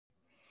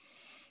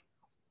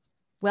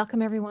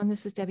Welcome everyone.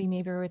 This is Debbie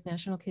Mayberry with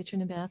National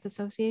Kitchen and Bath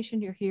Association.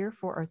 You're here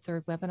for our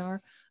third webinar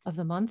of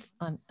the month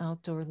on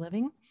outdoor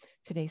living.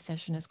 Today's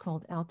session is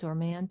called Outdoor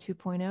MANN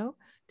 2.0,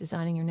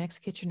 Designing Your Next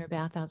Kitchen or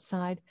Bath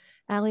Outside.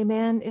 Allie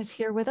Mann is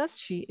here with us.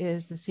 She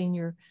is the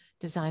senior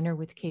designer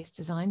with Case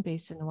Design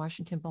based in the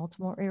Washington,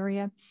 Baltimore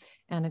area.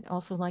 And I'd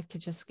also like to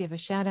just give a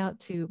shout out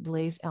to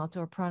Blaze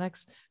Outdoor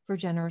Products for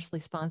generously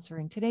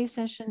sponsoring today's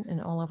session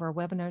and all of our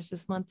webinars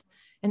this month.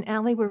 And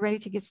Allie, we're ready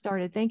to get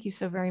started. Thank you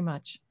so very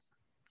much.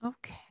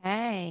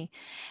 Okay.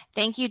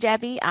 Thank you,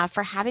 Debbie,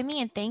 for having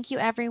me, and thank you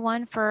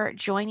everyone for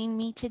joining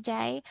me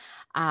today.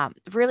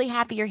 Really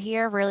happy you're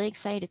here, really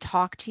excited to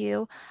talk to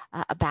you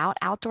about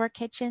outdoor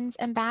kitchens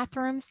and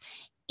bathrooms.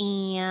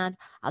 And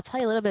I'll tell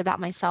you a little bit about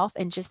myself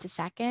in just a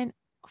second.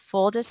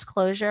 Full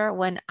disclosure,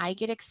 when I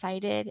get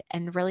excited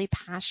and really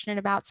passionate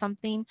about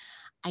something,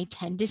 I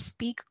tend to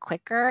speak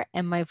quicker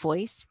and my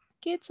voice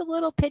gets a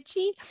little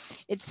pitchy.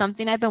 It's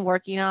something I've been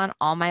working on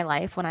all my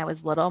life. When I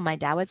was little, my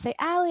dad would say,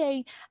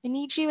 Allie, I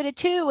need you at a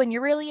 2 and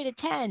you're really at a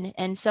 10.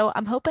 And so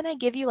I'm hoping I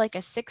give you like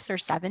a 6 or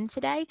 7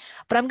 today,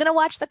 but I'm going to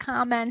watch the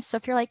comments. So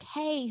if you're like,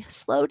 hey,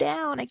 slow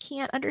down, I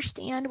can't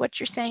understand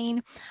what you're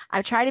saying,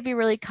 I try to be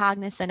really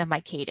cognizant of my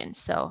cadence.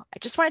 So I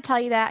just want to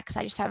tell you that because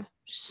I just have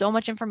so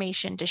much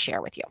information to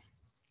share with you.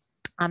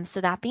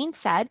 So that being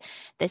said,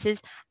 this is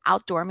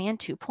Outdoor MANN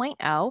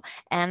 2.0,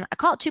 and I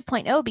call it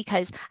 2.0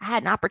 because I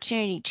had an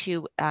opportunity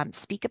to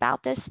speak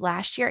about this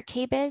last year at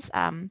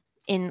KBIS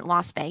in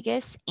Las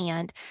Vegas,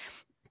 and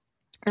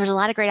there's a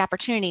lot of great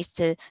opportunities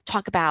to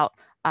talk about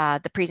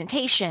the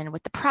presentation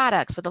with the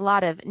products, with a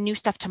lot of new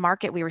stuff to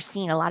market. We were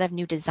seeing a lot of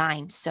new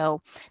design.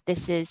 So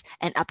this is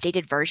an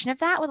updated version of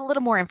that with a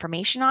little more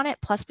information on it.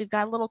 Plus we've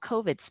got a little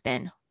COVID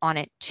spin on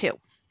it too.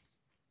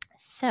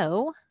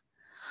 So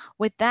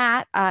with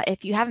that,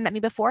 if you haven't met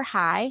me before,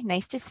 hi,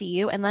 nice to see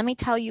you. And let me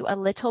tell you a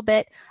little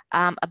bit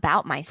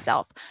about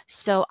myself.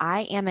 So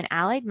I am an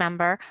allied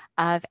member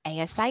of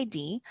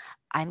ASID.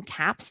 I'm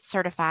CAPS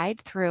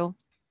certified through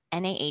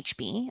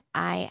NAHB.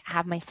 I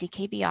have my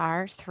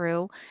CKBR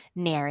through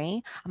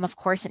NARI. I'm of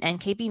course an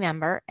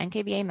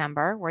NKBA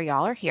member where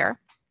y'all are here.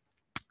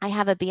 I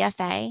have a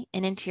BFA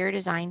in interior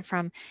design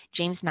from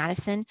James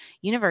Madison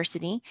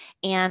University,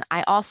 and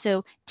I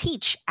also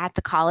teach at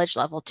the college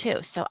level too.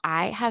 So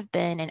I have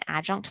been an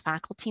adjunct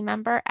faculty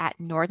member at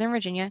Northern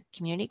Virginia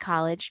Community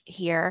College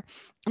here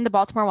in the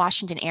Baltimore,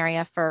 Washington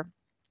area for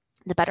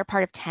the better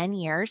part of 10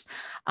 years.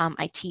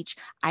 I teach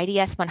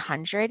IDS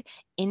 100,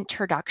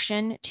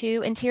 Introduction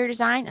to Interior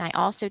Design, and I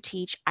also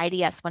teach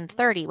IDS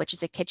 130, which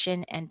is a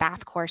kitchen and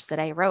bath course that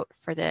I wrote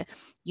for the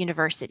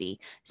university.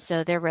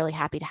 So they're really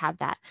happy to have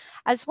that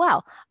as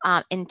well.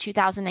 In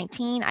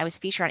 2019, I was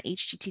featured on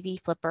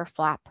HGTV Flipper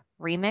Flop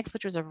Remix,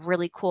 which was a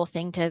really cool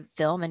thing to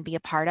film and be a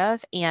part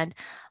of. And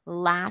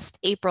last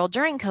April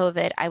during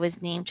COVID, I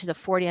was named to the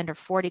 40 under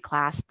 40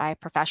 class by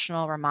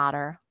Professional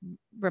Remodeler,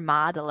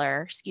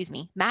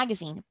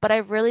 magazine. But I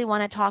really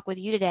want to talk with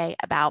you today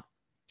about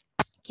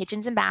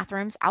kitchens and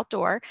bathrooms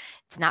outdoor.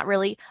 It's not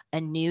really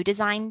a new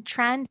design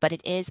trend, but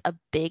it is a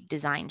big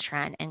design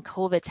trend, and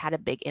COVID's had a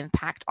big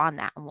impact on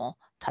that, and we'll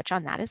touch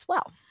on that as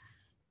well.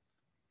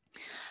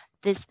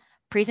 This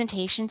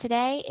presentation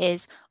today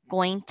is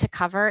going to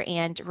cover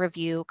and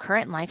review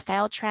current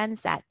lifestyle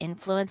trends that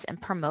influence and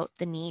promote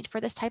the need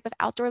for this type of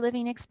outdoor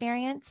living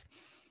experience.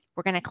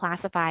 We're going to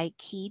classify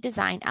key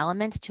design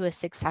elements to a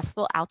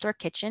successful outdoor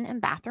kitchen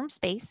and bathroom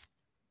space,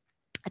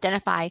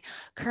 identify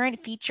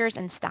current features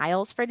and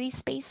styles for these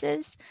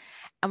spaces,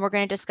 and we're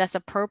going to discuss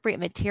appropriate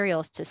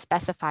materials to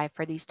specify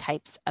for these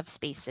types of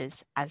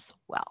spaces as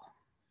well.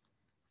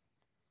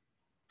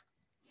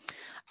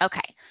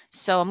 Okay,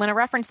 so I'm going to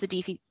reference the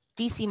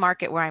DC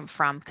market where I'm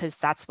from because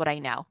that's what I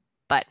know.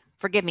 But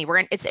forgive me,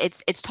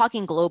 it's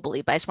talking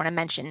globally, but I just want to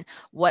mention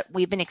what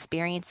we've been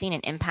experiencing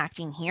and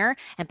impacting here,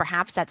 and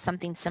perhaps that's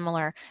something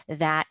similar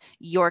that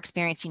you're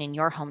experiencing in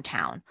your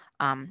hometown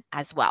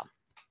as well.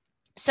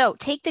 So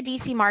take the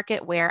DC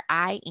market where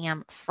I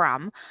am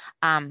from.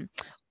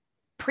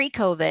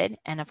 Pre-COVID,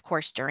 and of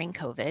course during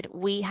COVID,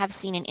 we have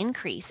seen an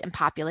increase in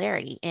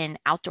popularity in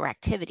outdoor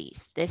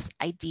activities. This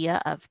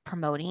idea of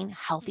promoting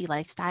healthy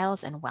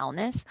lifestyles and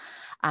wellness.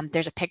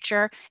 There's a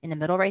picture in the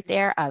middle right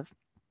there of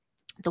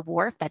the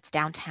wharf that's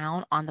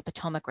downtown on the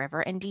Potomac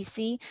River in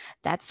DC.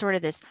 That's sort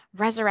of this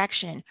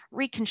resurrection,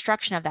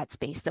 reconstruction of that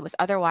space that was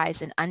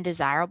otherwise an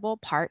undesirable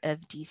part of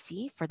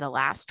DC for the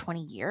last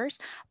 20 years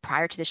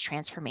prior to this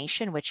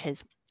transformation, which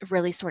has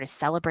really sort of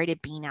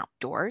celebrated being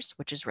outdoors,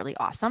 which is really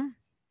awesome.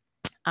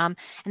 And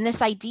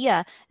this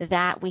idea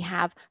that we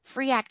have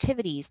free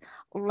activities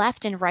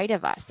left and right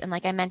of us. And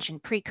like I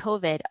mentioned,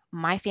 pre-COVID,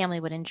 my family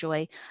would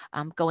enjoy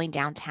going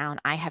downtown.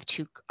 I have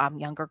two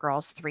younger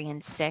girls, 3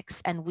 and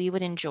 6, and we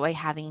would enjoy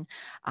having,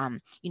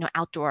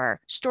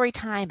 outdoor story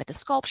time at the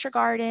Sculpture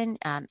Garden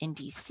in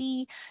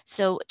DC.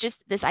 So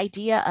just this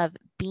idea of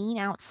being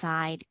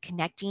outside,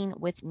 connecting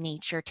with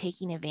nature,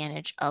 taking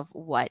advantage of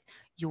what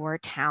your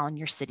town,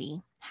 your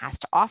city has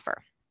to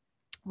offer.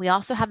 We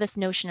also have this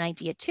notion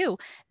idea too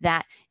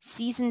that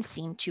seasons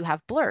seem to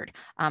have blurred.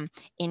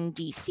 In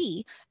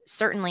DC,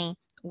 certainly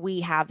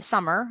we have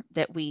summer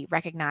that we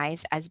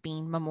recognize as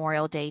being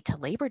Memorial Day to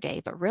Labor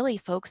Day, but really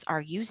folks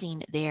are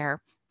using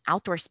their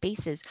outdoor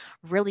spaces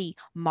really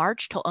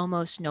March till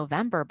almost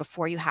November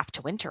before you have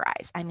to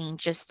winterize. I mean,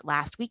 just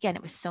last weekend,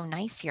 it was so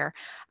nice here.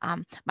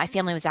 My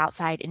family was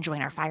outside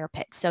enjoying our fire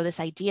pit. So this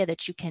idea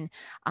that you can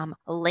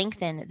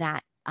lengthen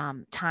that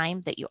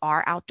time that you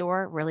are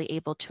outdoor, really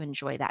able to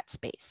enjoy that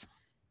space.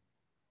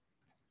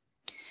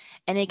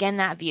 And again,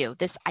 that view,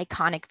 this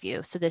iconic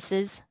view. So this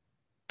is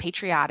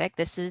patriotic.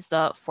 This is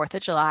the 4th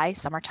of July,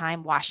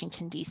 summertime,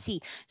 Washington, D.C.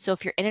 So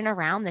if you're in and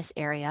around this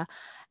area,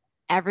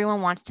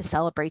 everyone wants to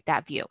celebrate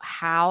that view.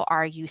 How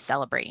are you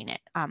celebrating it?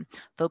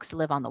 Folks that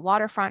live on the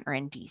waterfront or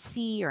in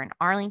DC or in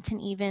Arlington,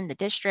 even the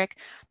district,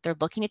 they're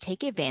looking to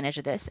take advantage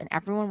of this, and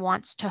everyone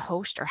wants to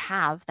host or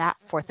have that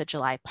 4th of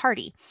July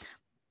party.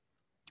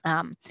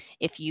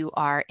 If you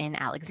are in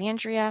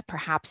Alexandria,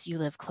 perhaps you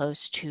live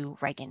close to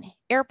Reagan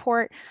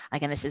Airport.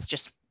 Again, this is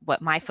just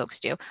what my folks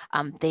do.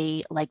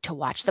 They like to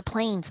watch the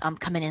planes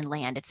come in and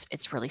land.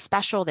 It's really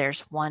special.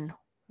 There's one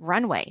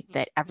runway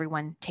that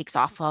everyone takes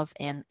off of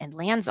and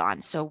lands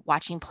on. So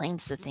watching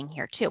planes is a thing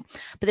here too.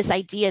 But this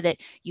idea that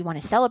you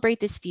want to celebrate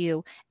this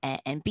view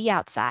and be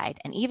outside.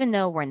 And even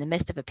though we're in the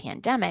midst of a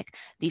pandemic,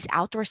 these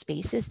outdoor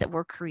spaces that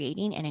we're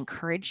creating and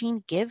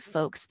encouraging give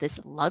folks this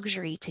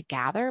luxury to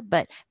gather,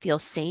 but feel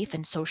safe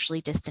and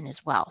socially distant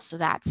as well. So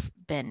that's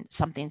been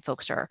something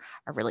folks are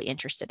really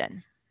interested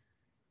in.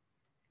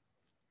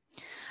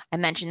 I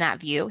mentioned that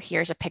view.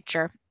 Here's a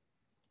picture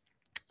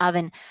of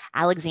an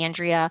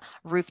Alexandria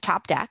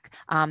rooftop deck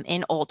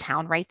in Old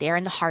Town, right there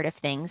in the heart of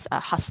things, a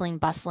hustling,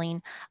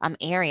 bustling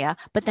area.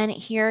 But then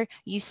here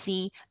you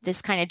see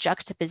this kind of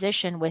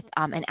juxtaposition with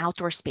an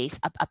outdoor space,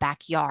 a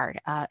backyard,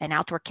 an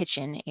outdoor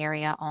kitchen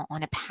area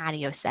on a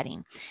patio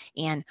setting.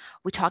 And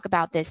we talk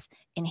about this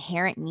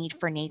inherent need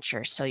for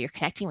nature. So you're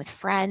connecting with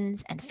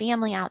friends and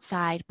family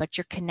outside, but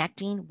you're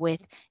connecting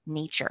with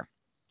nature.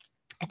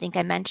 I think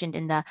I mentioned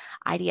in the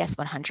IDS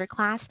 100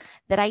 class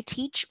that I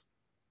teach,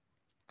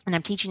 and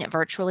I'm teaching it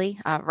virtually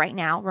right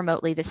now,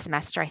 remotely this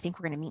semester. I think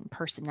we're going to meet in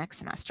person next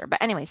semester.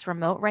 But anyways,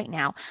 remote right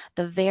now.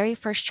 The very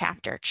first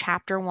chapter,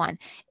 chapter 1,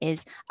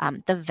 is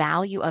the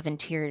value of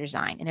interior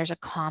design. And there's a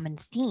common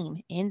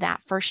theme in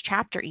that first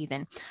chapter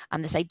even,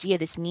 this idea,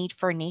 this need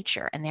for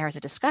nature. And there is a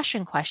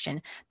discussion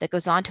question that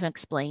goes on to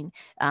explain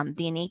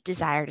the innate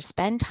desire to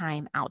spend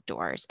time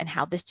outdoors and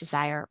how this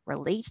desire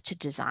relates to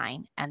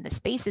design and the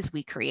spaces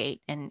we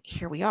create. And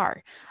here we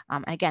are.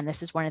 Again,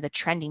 this is one of the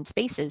trending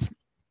spaces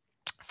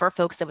for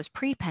folks that was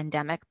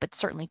pre-pandemic, but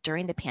certainly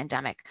during the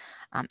pandemic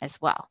as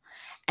well.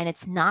 And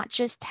it's not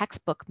just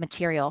textbook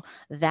material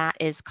that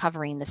is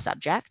covering the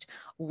subject.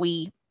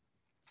 We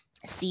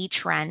see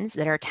trends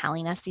that are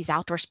telling us these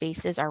outdoor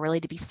spaces are really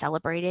to be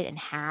celebrated and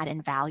had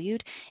and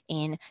valued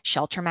in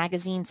shelter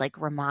magazines like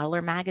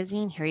Remodeler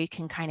magazine. Here you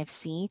can kind of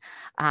see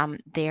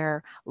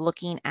they're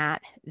looking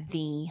at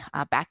the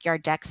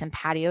backyard decks and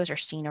patios are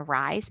seeing a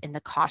rise in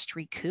the cost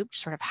recouped,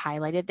 sort of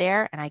highlighted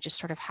there. And I just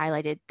sort of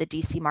highlighted the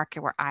DC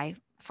market where I'm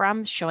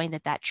from, showing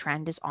that that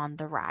trend is on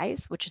the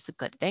rise, which is a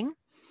good thing.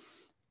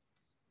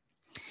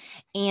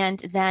 And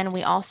then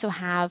we also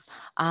have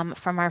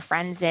from our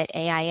friends at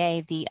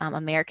AIA, the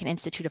American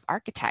Institute of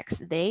Architects,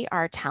 they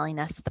are telling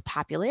us that the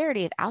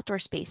popularity of outdoor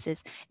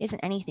spaces isn't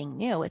anything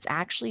new. It's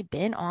actually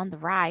been on the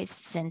rise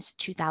since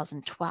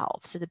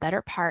 2012. So the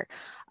better part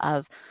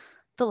of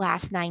the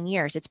last 9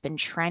 years, it's been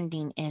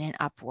trending in an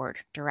upward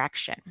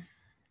direction.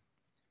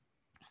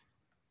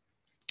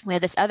 We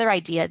have this other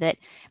idea that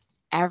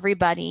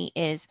everybody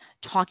is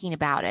talking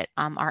about it.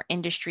 Our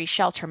industry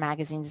shelter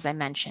magazines, as I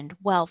mentioned,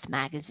 wealth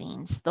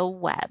magazines, the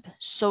web,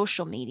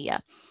 social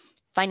media,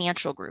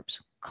 financial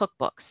groups,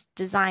 cookbooks,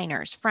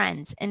 designers,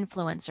 friends,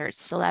 influencers,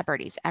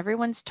 celebrities.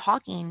 Everyone's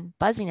talking,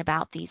 buzzing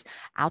about these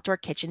outdoor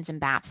kitchens and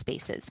bath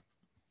spaces.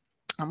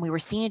 We were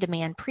seeing a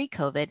demand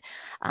pre-COVID,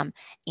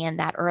 and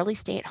that early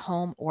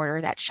stay-at-home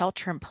order, that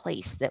shelter in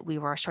place that we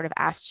were sort of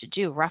asked to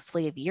do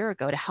roughly a year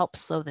ago to help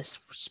slow this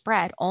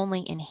spread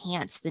only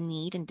enhanced the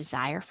need and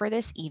desire for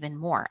this even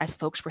more as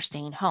folks were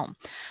staying home.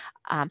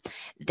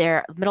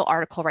 Their middle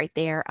article right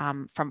there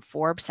from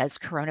Forbes says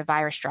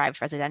coronavirus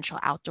drives residential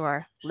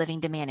outdoor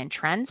living demand and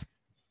trends.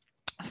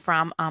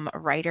 From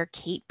writer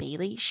Kate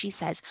Bailey, she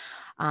says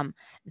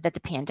that the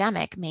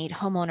pandemic made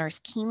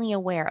homeowners keenly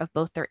aware of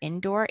both their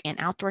indoor and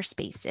outdoor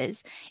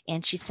spaces.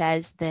 And she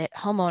says that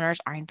homeowners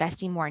are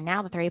investing more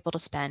now that they're able to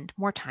spend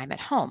more time at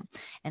home.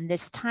 And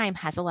this time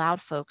has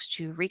allowed folks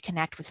to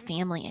reconnect with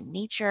family and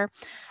nature,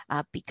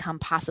 become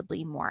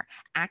possibly more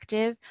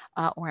active,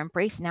 or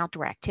embrace an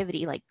outdoor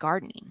activity like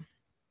gardening.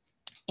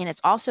 And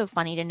it's also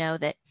funny to know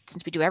that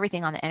since we do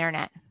everything on the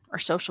internet or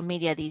social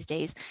media these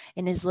days,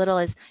 in as little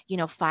as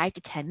 5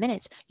 to 10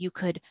 minutes, you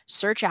could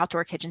search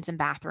outdoor kitchens and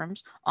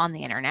bathrooms on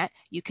the internet.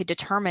 You could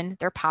determine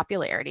their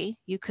popularity.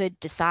 You could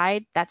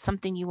decide that's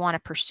something you want to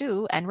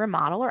pursue and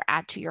remodel or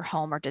add to your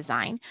home or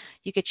design.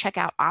 You could check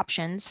out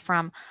options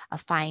from a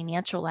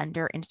financial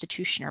lender,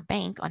 institution, or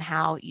bank on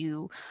how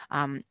you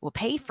will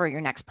pay for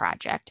your next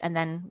project. And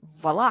then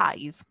voila,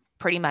 you've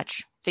pretty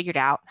much figured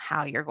out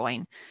how you're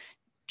going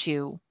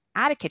to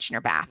add a kitchen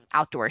or bath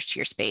outdoors to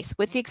your space,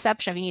 with the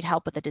exception of you need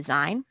help with the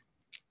design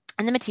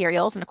and the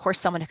materials, and of course,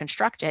 someone to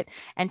construct it.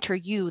 Enter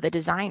you, the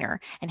designer,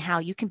 and how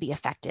you can be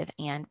effective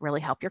and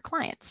really help your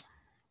clients.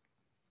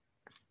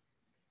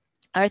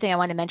 Other thing I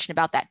want to mention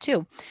about that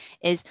too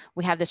is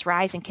we have this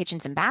rise in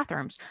kitchens and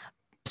bathrooms.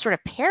 Sort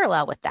of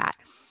parallel with that,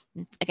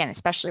 again,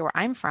 especially where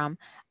I'm from,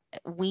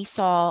 we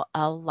saw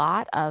a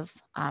lot of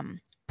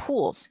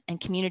pools and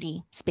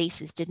community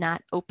spaces did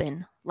not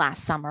open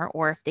last summer,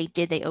 or if they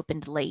did, they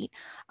opened late,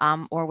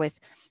 or with,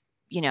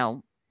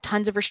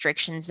 tons of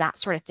restrictions, that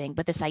sort of thing.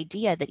 But this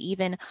idea that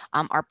even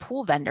our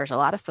pool vendors, a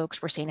lot of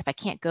folks were saying, if I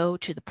can't go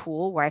to the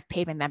pool where I've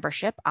paid my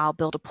membership, I'll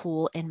build a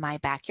pool in my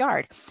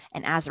backyard.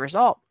 And as a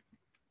result,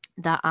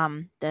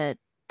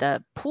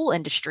 the pool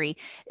industry,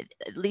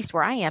 at least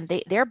where I am,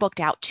 they're booked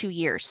out 2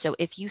 years. So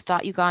if you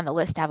thought you got on the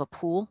list to have a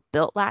pool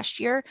built last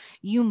year,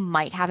 you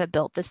might have it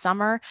built this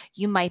summer.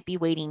 You might be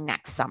waiting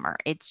next summer.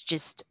 It's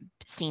just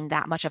seen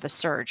that much of a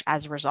surge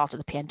as a result of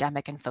the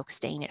pandemic and folks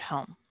staying at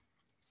home.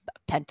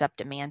 Pent up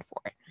demand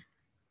for it.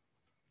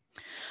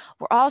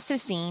 We're also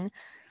seeing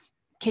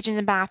kitchens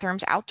and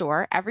bathrooms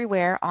outdoor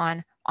everywhere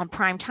on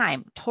prime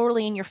time,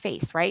 totally in your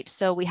face, right?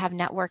 So we have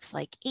networks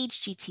like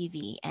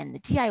HGTV and the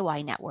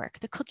DIY network,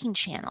 the cooking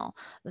channel,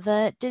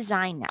 the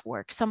design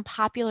network, some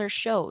popular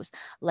shows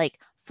like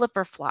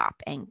Flipper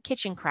Flop and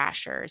Kitchen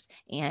Crashers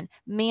and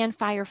Man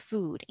Fire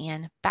Food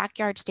and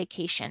Backyard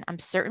Staycation. I'm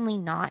certainly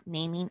not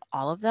naming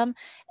all of them,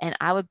 and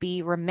I would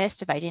be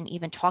remiss if I didn't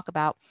even talk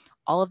about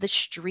all of the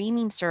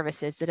streaming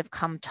services that have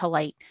come to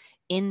light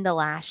in the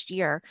last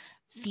year,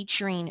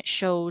 featuring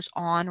shows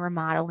on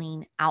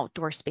remodeling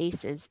outdoor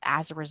spaces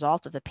as a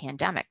result of the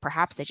pandemic.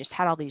 Perhaps they just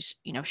had all these,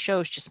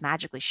 shows just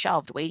magically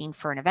shelved waiting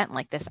for an event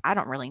like this. I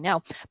don't really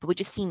know, but we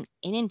just seem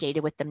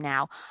inundated with them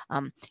now.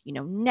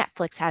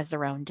 Netflix has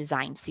their own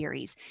design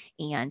series,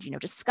 and,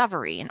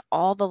 Discovery and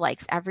all the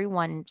likes.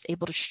 Everyone's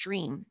able to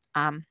stream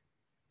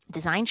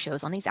design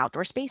shows on these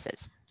outdoor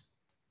spaces.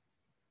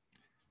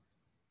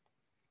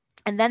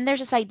 And then there's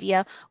this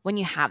idea, when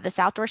you have this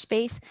outdoor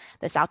space,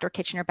 this outdoor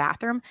kitchen or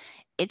bathroom,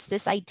 it's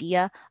this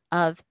idea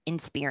of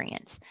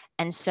experience.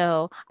 And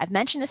so I've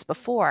mentioned this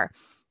before,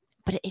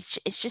 but it's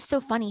just so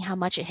funny how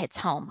much it hits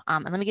home.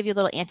 And let me give you a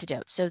little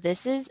antidote. So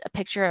this is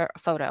a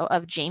photo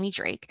of Jamie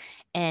Drake.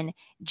 And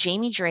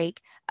Jamie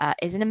Drake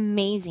is an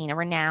amazing, a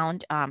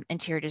renowned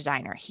interior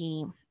designer.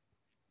 He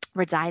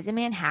resides in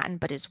Manhattan,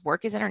 but his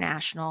work is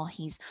international.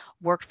 He's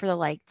worked for the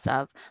likes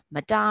of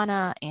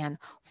Madonna and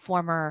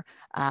former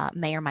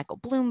Mayor Michael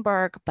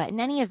Bloomberg. But in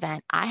any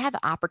event, I had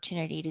the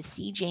opportunity to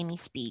see Jamie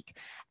speak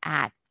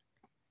at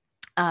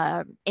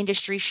an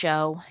industry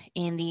show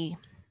in the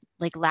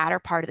latter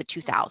part of the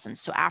 2000s.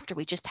 So after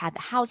we just had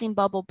the housing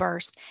bubble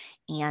burst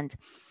and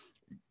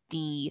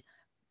the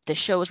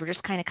shows were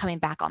just kind of coming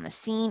back on the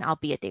scene,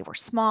 albeit they were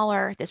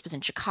smaller. This was in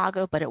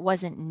Chicago, but it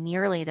wasn't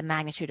nearly the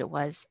magnitude it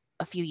was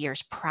a few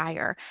years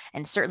prior,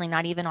 and certainly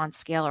not even on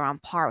scale or on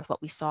par with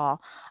what we saw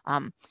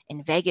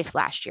in Vegas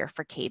last year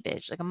for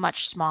K-Bidge, like a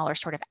much smaller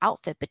sort of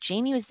outfit. But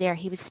Jamie was there,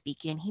 he was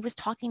speaking, and he was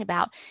talking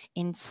about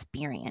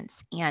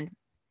experience. And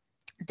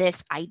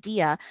this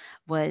idea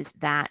was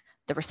that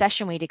the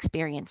recession we'd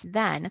experienced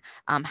then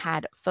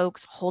had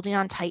folks holding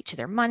on tight to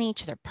their money,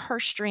 to their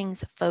purse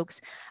strings,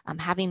 folks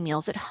having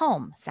meals at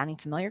home. Sounding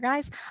familiar,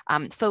 guys?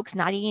 Folks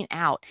not eating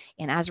out.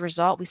 And as a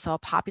result, we saw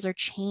popular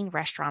chain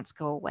restaurants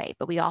go away,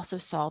 but we also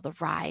saw the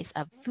rise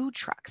of food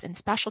trucks and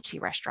specialty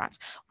restaurants.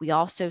 We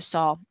also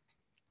saw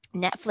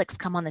Netflix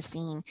come on the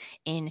scene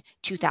in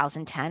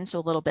 2010, so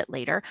a little bit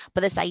later, but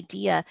this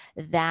idea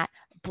that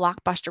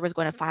Blockbuster was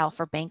going to file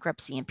for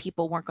bankruptcy and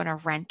people weren't going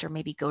to rent or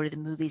maybe go to the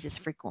movies as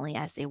frequently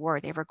as they were.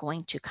 They were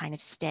going to kind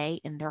of stay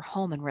in their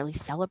home and really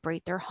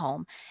celebrate their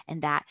home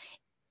and that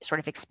sort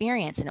of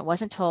experience. And it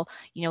wasn't until,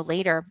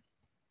 later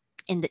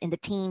in the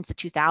teens, the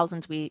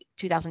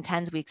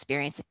 2010s, we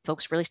experienced that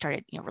folks really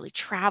started, really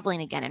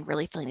traveling again and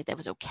really feeling that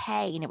was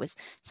okay and it was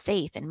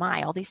safe. And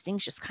all these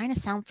things just kind of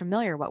sound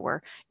familiar, what we're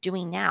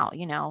doing now,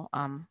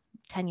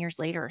 10 years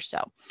later or so.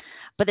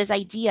 But this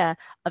idea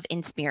of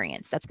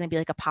experience, that's going to be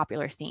like a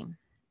popular theme.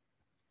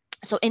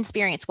 So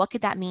experience, what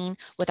could that mean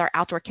with our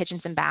outdoor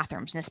kitchens and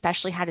bathrooms? And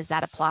especially, how does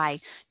that apply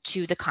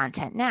to the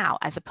content now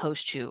as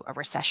opposed to a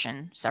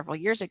recession several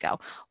years ago?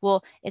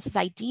 Well, it's this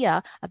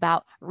idea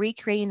about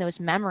recreating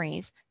those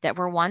memories that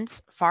were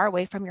once far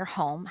away from your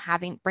home,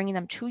 bringing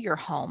them to your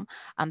home,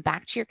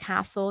 back to your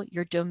castle,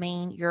 your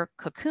domain, your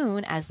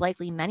cocoon, as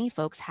likely many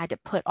folks had to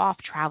put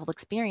off travel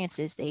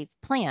experiences they've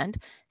planned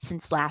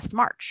since last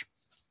March.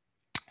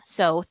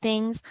 So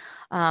things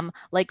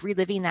like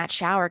reliving that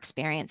shower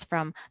experience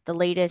from the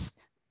latest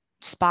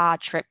spa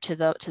trip to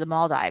the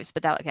Maldives,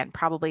 but that, again,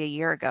 probably a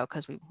year ago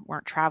because we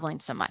weren't traveling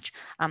so much.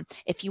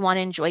 If you want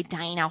to enjoy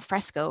dining al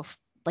fresco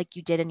like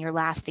you did in your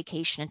last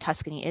vacation in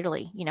Tuscany,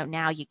 Italy,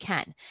 now you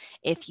can.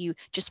 If you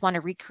just want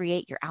to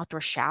recreate your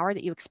outdoor shower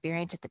that you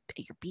experienced at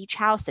your beach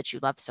house that you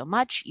love so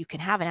much, you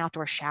can have an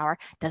outdoor shower.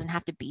 It doesn't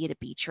have to be at a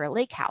beach or a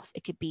lake house.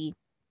 It could be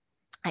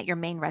at your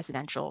main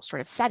residential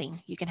sort of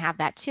setting. You can have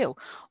that too.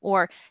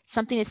 Or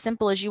something as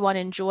simple as you want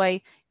to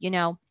enjoy,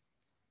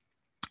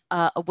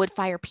 a wood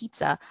fire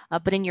pizza,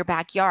 but in your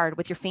backyard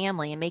with your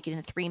family and make it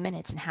in 3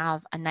 minutes and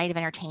have a night of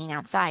entertaining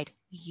outside.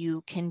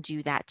 You can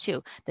do that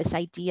too. This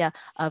idea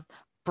of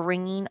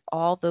bringing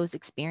all those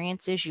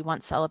experiences you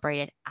want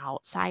celebrated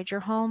outside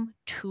your home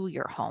to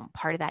your home,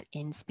 part of that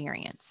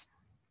experience.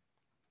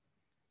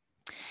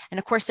 And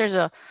of course, there's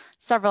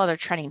several other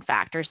trending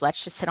factors.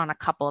 Let's just hit on a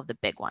couple of the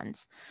big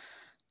ones.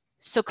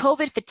 So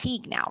COVID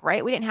fatigue now,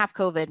 right? We didn't have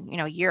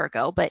COVID, a year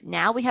ago, but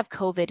now we have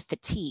COVID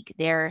fatigue.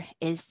 There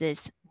is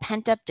this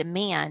pent up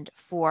demand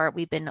for,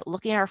 we've been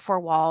looking at our four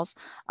walls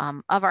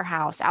of our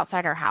house,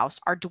 outside our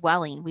house, our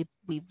dwelling.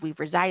 We've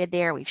resided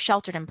there. We've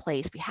sheltered in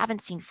place. We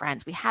haven't seen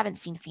friends. We haven't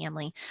seen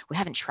family. We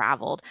haven't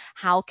traveled.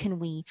 How can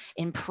we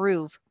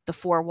improve the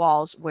four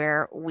walls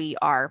where we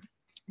are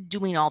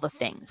doing all the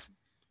things?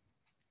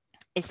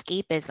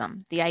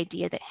 Escapism, the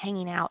idea that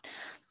hanging out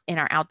in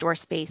our outdoor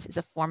space is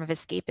a form of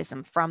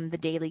escapism from the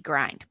daily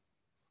grind,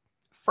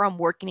 from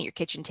working at your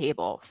kitchen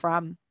table,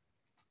 from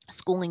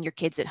schooling your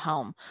kids at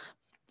home,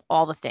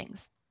 all the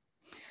things.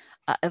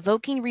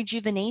 Evoking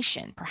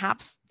rejuvenation,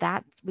 perhaps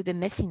we've been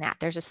missing that.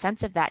 There's a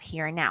sense of that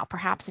here and now.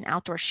 Perhaps an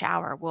outdoor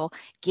shower will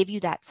give you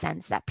that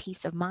sense, that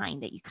peace of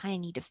mind that you kind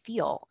of need to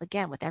feel,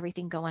 again, with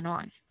everything going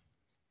on.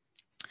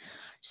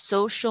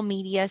 Social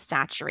media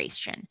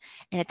saturation.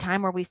 In a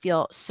time where we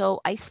feel so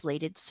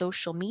isolated,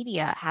 social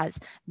media has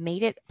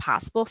made it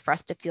possible for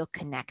us to feel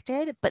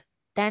connected, but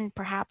then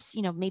perhaps,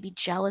 maybe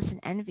jealous and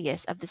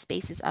envious of the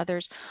spaces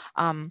others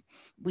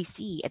we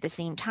see at the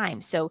same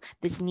time. So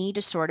this need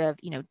to sort of,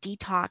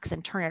 detox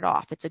and turn it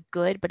off. It's a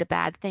good but a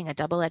bad thing, a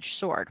double-edged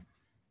sword.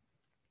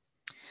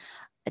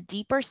 A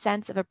deeper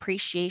sense of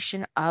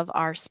appreciation of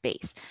our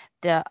space.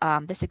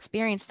 This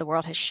experience the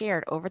world has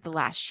shared over the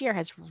last year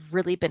has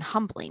really been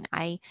humbling.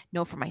 I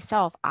know for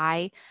myself,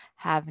 I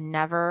have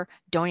never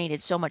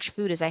donated so much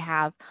food as I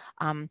have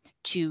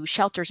to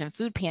shelters and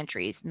food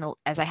pantries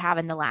as I have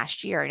in the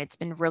last year. And it's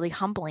been really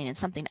humbling and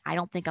something I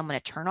don't think I'm going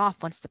to turn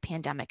off once the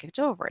pandemic is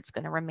over. It's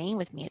going to remain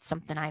with me. It's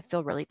something I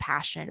feel really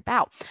passionate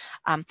about.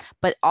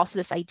 But also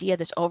this idea,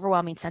 this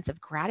overwhelming sense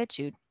of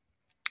gratitude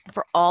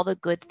for all the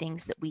good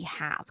things that we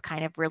have,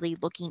 kind of really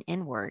looking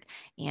inward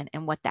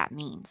and what that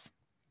means.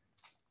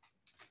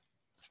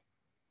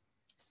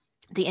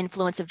 The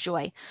influence of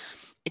joy.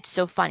 It's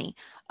so funny.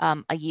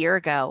 A year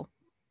ago,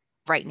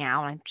 right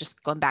now, and I'm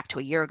just going back to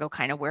a year ago,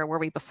 kind of where were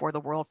we before the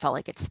world felt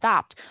like it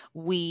stopped?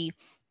 We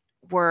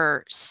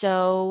were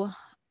so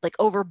like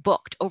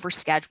overbooked,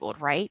 overscheduled,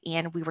 right?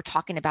 And we were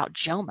talking about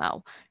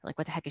JOMO. Like,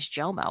 what the heck is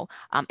JOMO?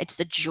 It's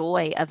the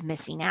joy of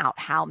missing out.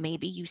 How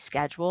maybe you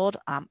scheduled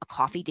a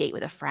coffee date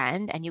with a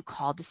friend and you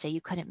called to say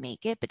you couldn't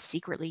make it, but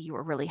secretly you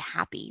were really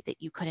happy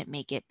that you couldn't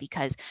make it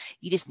because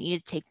you just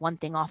needed to take one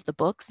thing off the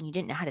books and you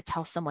didn't know how to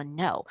tell someone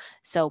no.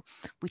 So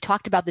we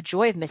talked about the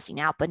joy of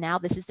missing out, but now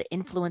this is the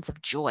influence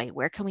of joy.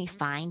 Where can we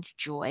find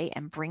joy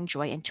and bring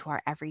joy into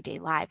our everyday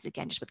lives?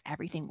 Again, just with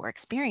everything we're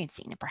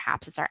experiencing, and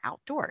perhaps it's our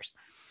outdoors.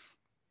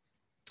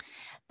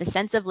 The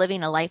sense of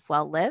living a life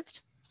well lived,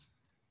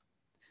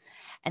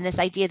 and this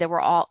idea that we're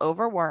all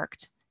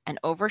overworked and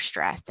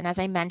overstressed. And as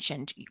I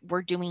mentioned,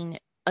 we're doing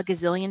a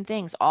gazillion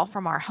things all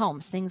from our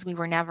homes, things we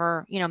were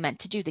never, meant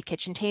to do. The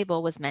kitchen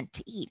table was meant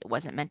to eat. It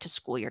wasn't meant to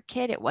school your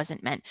kid. It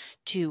wasn't meant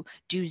to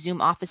do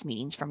Zoom office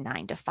meetings from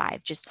 9 to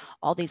 5. Just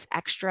all these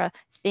extra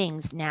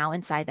things now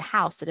inside the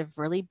house that have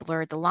really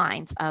blurred the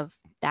lines of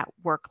that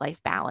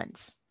work-life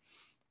balance.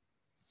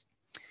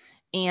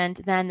 And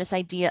then this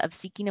idea of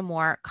seeking a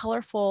more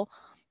colorful,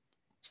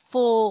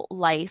 full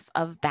life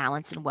of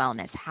balance and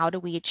wellness. How do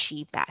we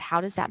achieve that? How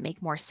does that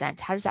make more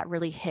sense? How does that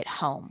really hit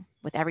home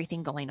with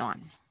everything going on?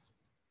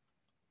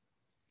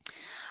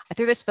 I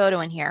threw this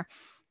photo in here.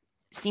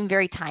 It seemed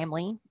very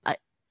timely.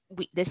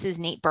 This is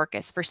Nate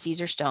Burkus for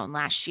Caesar Stone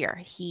last year.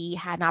 He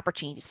had an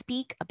opportunity to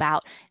speak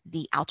about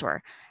the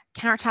outdoor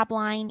countertop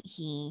line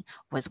he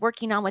was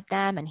working on with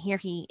them. And here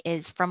he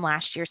is from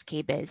last year's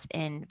KBIS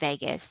in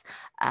Vegas.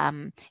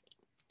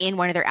 In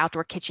one of their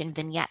outdoor kitchen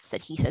vignettes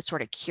that he had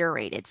sort of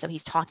curated. So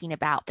he's talking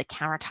about the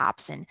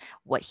countertops and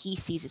what he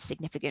sees as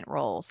significant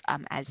roles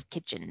as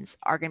kitchens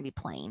are going to be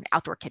playing,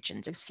 outdoor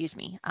kitchens, excuse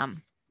me,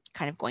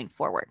 kind of going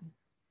forward.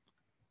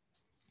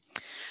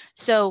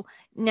 So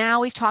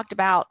now we've talked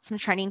about some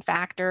trending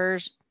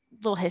factors,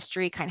 little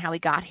history, kind of how we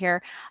got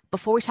here.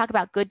 Before we talk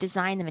about good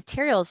design, the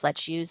materials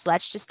let's use,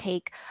 let's just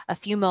take a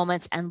few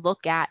moments and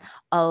look at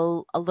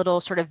a little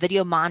sort of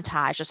video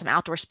montage of some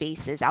outdoor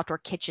spaces, outdoor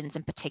kitchens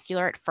in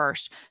particular at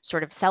first,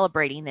 sort of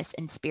celebrating this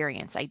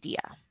experience idea.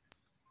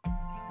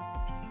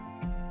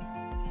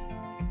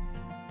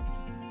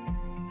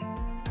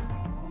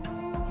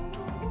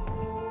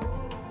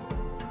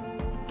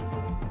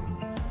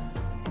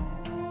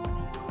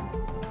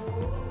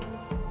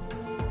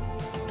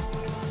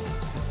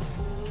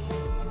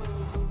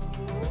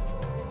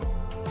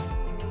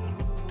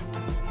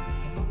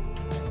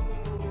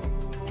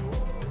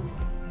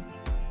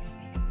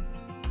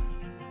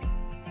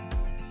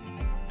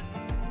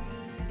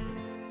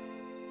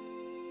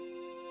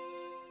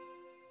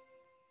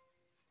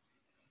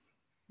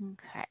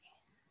 Okay.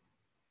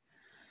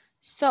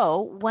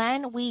 So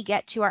when we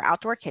get to our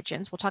outdoor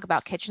kitchens, we'll talk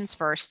about kitchens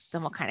first,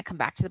 then we'll kind of come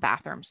back to the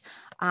bathrooms.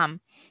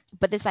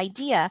 But this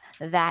idea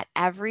that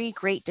every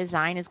great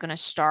design is going to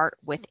start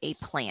with a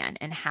plan,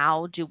 and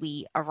how do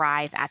we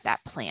arrive at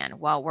that plan?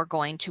 Well, we're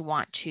going to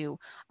want to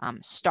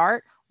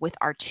start with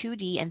our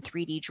 2D and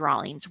 3D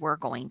drawings we're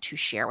going to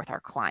share with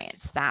our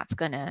clients. That's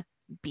going to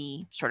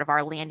be sort of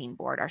our landing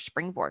board, our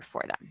springboard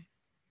for them.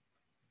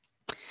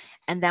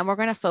 And then we're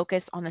going to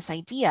focus on this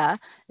idea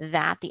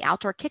that the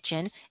outdoor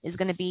kitchen is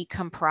going to be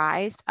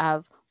comprised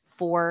of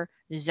 4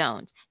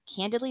 zones.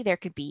 Candidly, there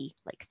could be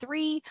like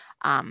 3,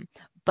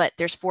 but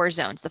there's 4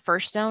 zones. The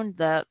first zone,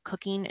 the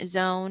cooking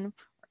zone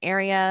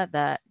area.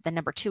 The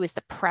number 2 is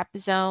the prep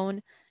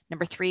zone.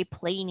 Number 3,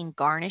 plating and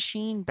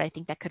garnishing, but I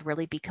think that could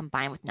really be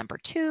combined with number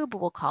 2, but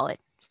we'll call it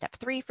step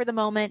 3 for the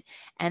moment.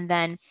 And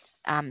then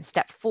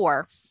step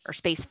 4, or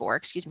space 4,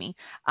 excuse me,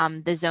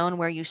 the zone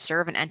where you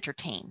serve and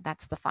entertain.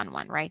 That's the fun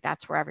one, right?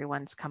 That's where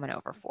everyone's coming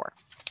over for.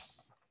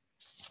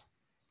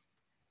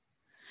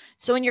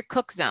 So in your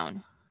cook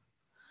zone,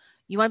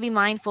 you want to be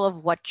mindful of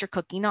what you're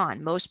cooking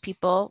on. Most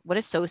people would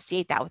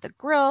associate that with a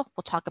grill.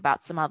 We'll talk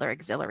about some other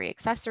auxiliary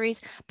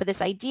accessories, but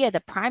this idea, the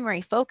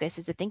primary focus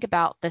is to think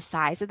about the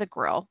size of the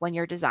grill when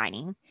you're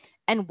designing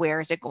and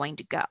where is it going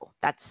to go.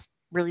 That's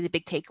really the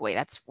big takeaway.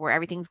 That's where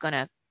everything's going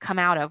to come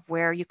out of.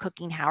 Where are you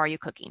cooking? How are you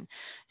cooking?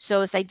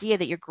 So this idea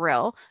that your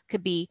grill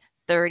could be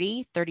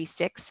 30,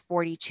 36,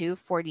 42,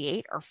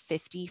 48, or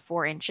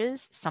 54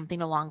 inches,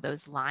 something along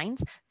those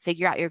lines.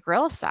 Figure out your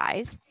grill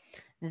size.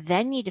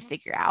 Then you need to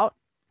figure out,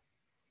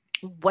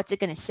 what's it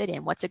going to sit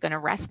in? What's it going to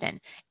rest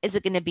in? Is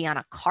it going to be on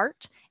a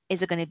cart?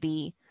 Is it going to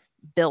be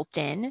built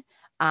in?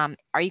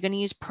 Are you going to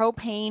use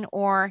propane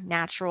or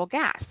natural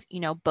gas?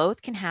 You know,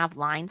 both can have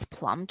lines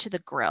plumbed to the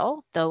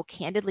grill, though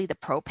candidly, the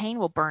propane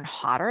will burn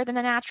hotter than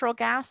the natural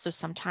gas. So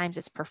sometimes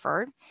it's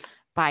preferred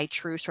by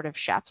true sort of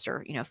chefs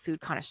or, you know,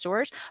 food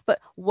connoisseurs. But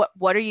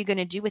what are you going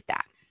to do with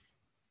that?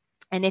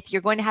 And if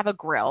you're going to have a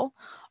grill,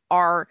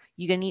 are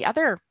you going to need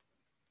other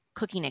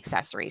cooking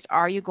accessories?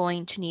 Are you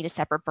going to need a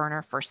separate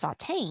burner for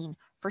sauteing,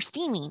 for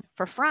steaming,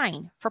 for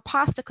frying, for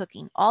pasta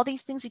cooking? All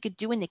these things we could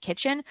do in the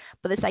kitchen,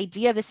 but this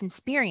idea of this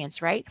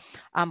experience, right?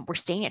 We're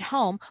staying at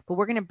home, but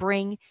we're going to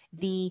bring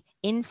the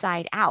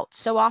inside out.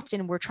 So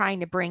often we're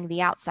trying to bring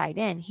the outside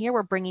in. Here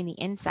we're bringing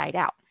the inside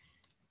out.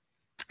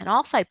 And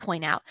also I'd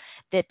point out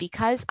that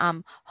because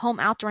home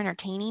outdoor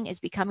entertaining is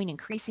becoming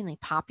increasingly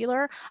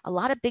popular, a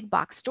lot of big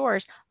box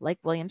stores like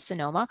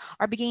Williams-Sonoma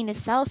are beginning to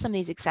sell some of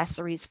these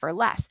accessories for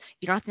less.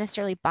 You don't have to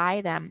necessarily buy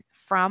them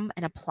from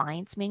an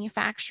appliance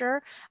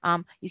manufacturer.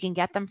 You can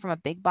get them from a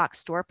big box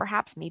store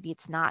perhaps. Maybe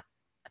it's not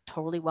a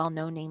totally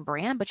well-known name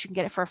brand, but you can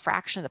get it for a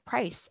fraction of the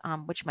price,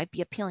 which might be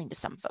appealing to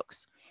some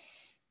folks.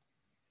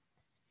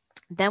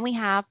 Then we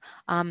have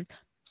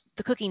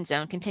the cooking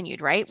zone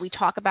continued, right? We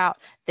talk about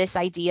this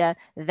idea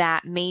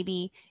that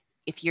maybe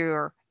if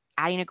you're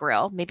adding a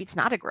grill, maybe it's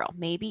not a grill,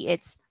 maybe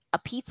it's a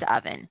pizza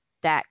oven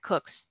that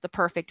cooks the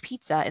perfect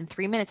pizza in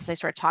 3 minutes, as I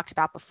sort of talked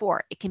about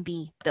before. It can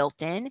be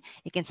built in,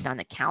 it can sit on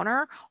the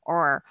counter,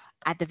 or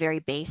at the very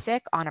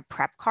basic on a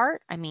prep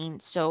cart. I mean,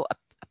 so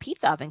a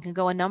pizza oven can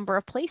go a number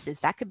of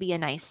places. That could be a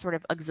nice sort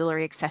of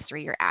auxiliary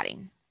accessory you're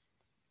adding.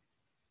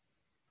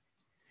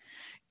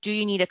 Do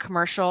you need a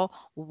commercial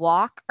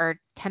wok or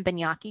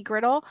teppanyaki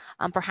griddle?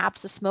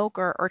 Perhaps a smoke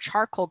or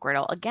charcoal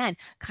griddle. Again,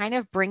 kind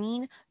of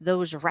bringing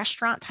those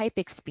restaurant type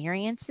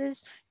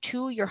experiences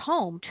to your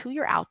home, to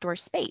your outdoor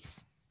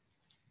space.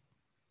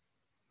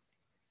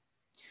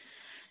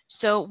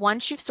 So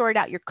once you've sorted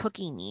out your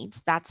cooking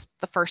needs, that's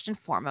the first and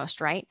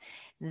foremost, right?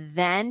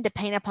 Then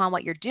depending upon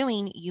what you're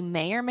doing, you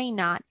may or may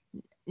not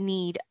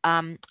need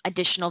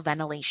additional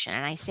ventilation.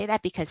 And I say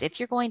that because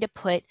if you're going to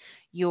put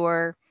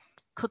your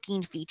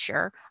cooking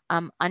feature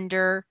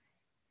under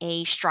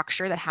a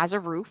structure that has a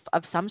roof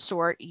of some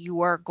sort,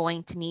 you are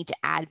going to need to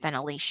add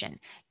ventilation.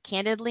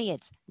 Candidly,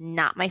 it's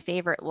not my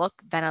favorite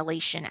look.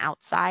 Ventilation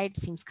outside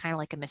seems kind of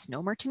like a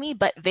misnomer to me,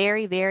 but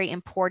very, very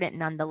important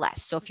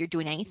nonetheless. So if you're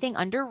doing anything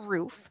under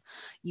roof,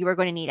 you are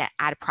going to need to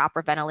add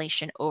proper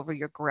ventilation over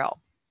your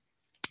grill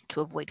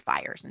to avoid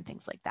fires and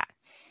things like that.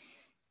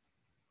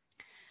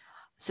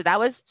 So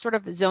that was sort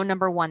of zone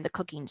number 1, the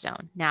cooking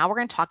zone. Now we're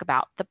going to talk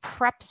about the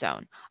prep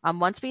zone.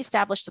 Once we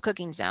establish the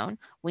cooking zone,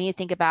 we need to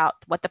think about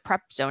what the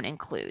prep zone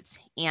includes.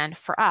 And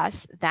for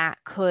us, that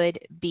could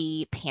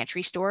be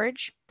pantry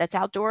storage that's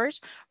outdoors,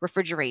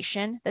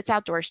 refrigeration that's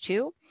outdoors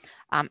too,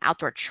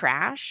 outdoor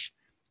trash,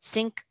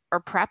 sink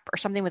or prep or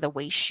something with a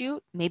waste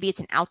chute. Maybe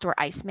it's an outdoor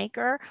ice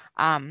maker,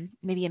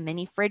 maybe a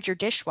mini fridge or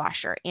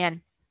dishwasher.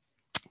 And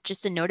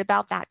just a note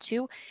about that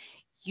too,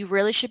 you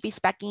really should be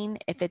speccing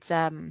if it's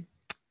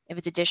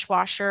a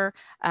dishwasher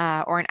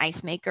or an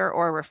ice maker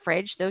or a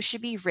fridge, those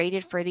should be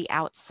rated for the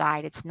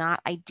outside. It's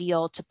not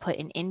ideal to put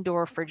an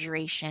indoor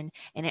refrigeration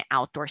in an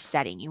outdoor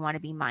setting. You want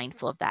to be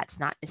mindful of that. It's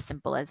not as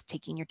simple as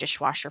taking your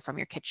dishwasher from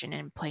your kitchen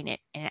and putting it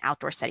in an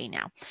outdoor setting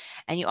now.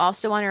 And you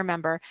also want to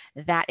remember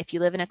that if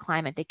you live in a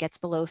climate that gets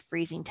below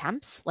freezing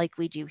temps, like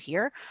we do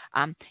here,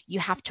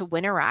 you have to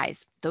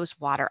winterize those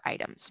water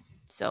items.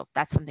 So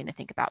that's something to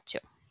think about too.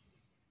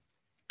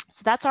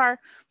 So that's our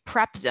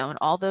prep zone.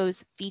 All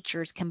those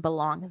features can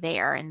belong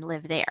there and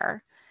live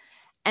there.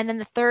 And then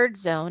the third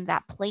zone,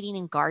 that plating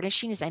and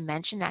garnishing, as I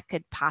mentioned, that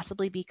could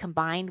possibly be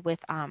combined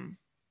with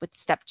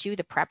step 2,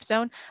 the prep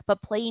zone.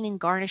 But plating and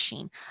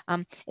garnishing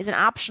is an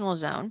optional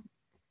zone.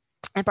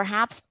 And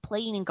perhaps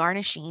plating and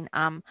garnishing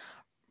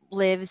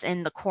lives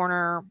in the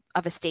corner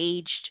of a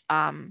staged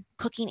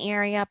cooking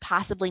area,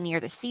 possibly near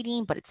the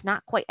seating, but it's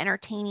not quite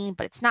entertaining,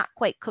 but it's not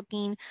quite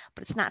cooking,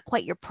 but it's not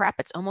quite your prep.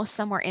 It's almost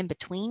somewhere in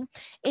between.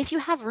 If you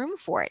have room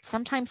for it,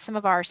 sometimes some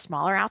of our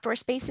smaller outdoor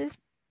spaces,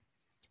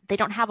 they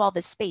don't have all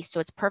this space. So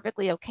it's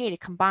perfectly okay to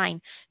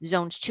combine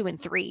zones 2 and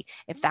 3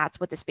 if that's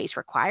what the space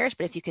requires.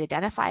 But if you could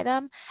identify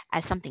them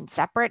as something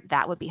separate,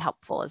 that would be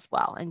helpful as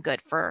well and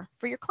good for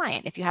your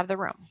client if you have the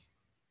room.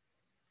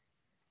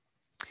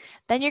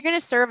 Then you're going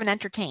to serve and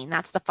entertain.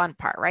 That's the fun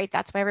part, right?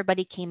 That's why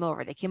everybody came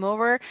over. They came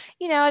over,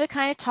 you know, to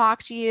kind of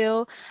talk to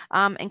you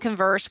and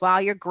converse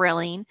while you're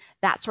grilling,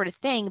 that sort of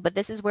thing. But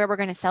this is where we're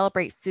going to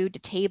celebrate food to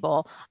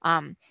table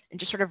and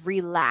just sort of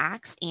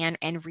relax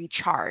and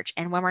recharge.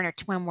 And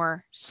when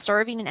we're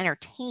serving and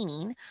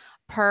entertaining,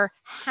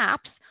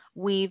 perhaps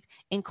we've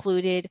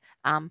included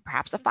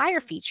perhaps a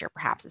fire feature.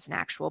 Perhaps it's an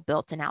actual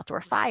built-in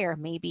outdoor fire.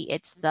 Maybe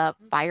it's the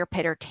fire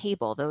pit or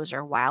table. Those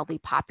are wildly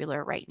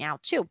popular right now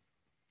too.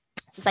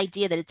 It's this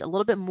idea that it's a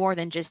little bit more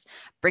than just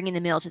bringing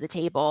the meal to the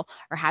table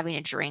or having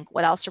a drink.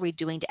 What else are we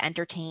doing to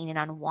entertain and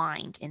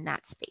unwind in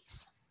that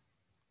space?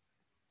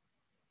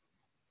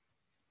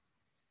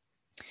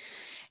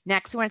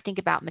 Next, we want to think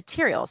about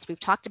materials. We've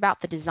talked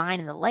about the design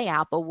and the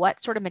layout, but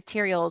what sort of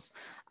materials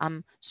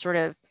sort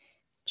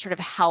of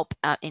help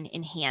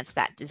enhance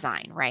that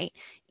design, right?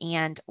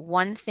 And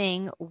one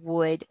thing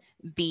would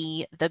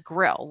be the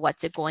grill.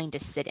 What's it going to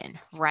sit in,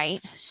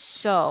 right?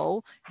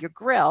 So your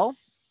grill,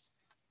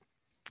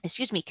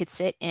 could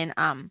sit in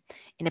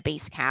a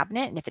base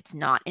cabinet. And if it's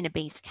not in a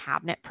base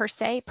cabinet per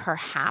se,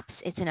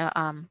 perhaps it's in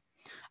a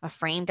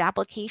framed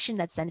application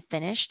that's then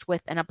finished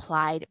with an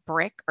applied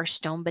brick or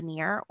stone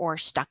veneer or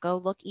stucco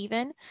look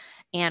even.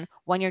 And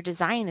when you're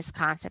designing this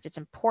concept, it's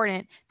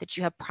important that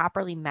you have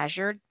properly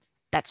measured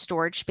that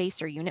storage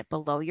space or unit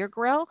below your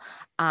grill.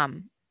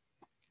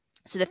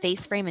 So the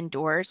face frame and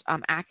doors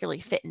accurately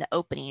fit in the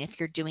opening. If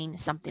you're doing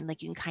something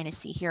like you can kind of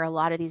see here, a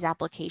lot of these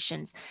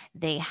applications,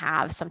 they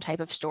have some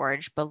type of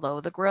storage below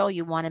the grill.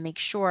 You want to make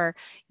sure,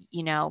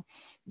 you know,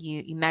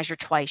 you measure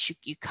twice,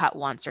 you cut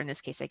once, or in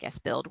this case, I guess,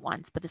 build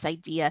once. But this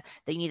idea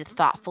that you need to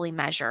thoughtfully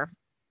measure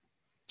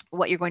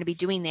what you're going to be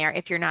doing there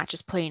if you're not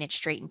just putting it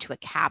straight into a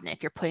cabinet,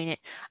 if you're putting it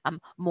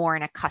more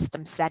in a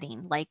custom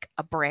setting like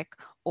a brick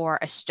or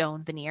a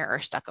stone veneer or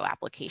stucco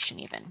application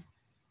even.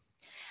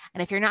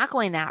 And if you're not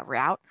going that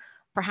route,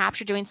 perhaps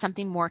you're doing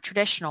something more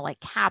traditional like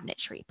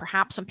cabinetry.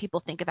 Perhaps when people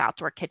think of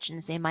outdoor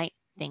kitchens, they might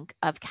think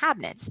of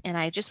cabinets. And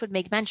I just would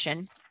make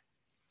mention,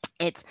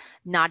 it's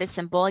not as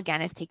simple,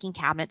 again, as taking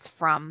cabinets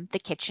from the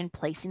kitchen,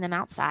 placing them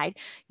outside.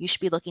 You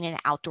should be looking at an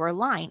outdoor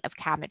line of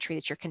cabinetry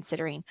that you're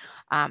considering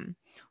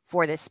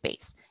for this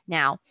space.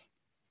 Now,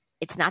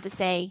 it's not to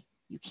say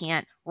you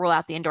can't rule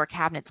out the indoor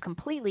cabinets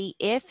completely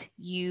if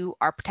you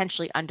are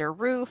potentially under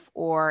roof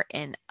or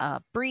in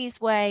a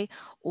breezeway,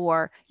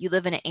 or you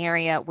live in an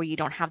area where you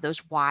don't have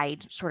those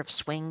wide sort of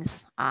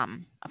swings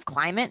of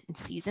climate and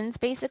seasons,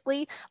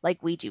 basically,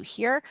 like we do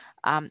here.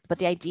 But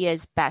the idea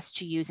is best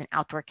to use an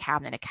outdoor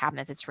cabinet, a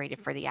cabinet that's rated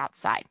for the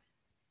outside.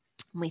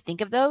 When we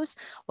think of those,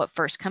 what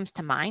first comes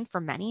to mind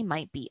for many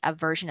might be a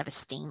version of a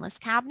stainless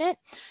cabinet.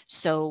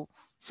 So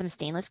some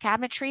stainless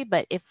cabinetry,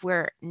 but if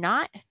we're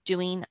not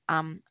doing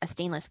a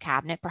stainless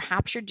cabinet,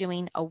 perhaps you're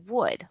doing a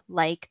wood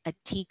like a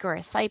teak or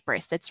a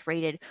cypress that's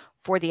rated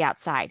for the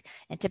outside.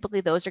 And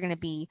typically those are going to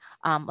be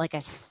like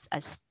a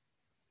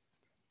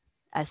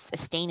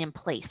stain in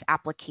place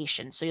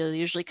application. So you'll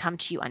usually come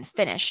to you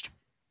unfinished.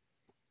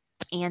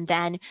 And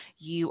then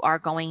you are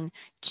going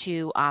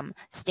to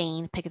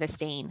pick the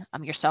stain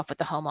yourself with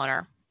the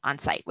homeowner on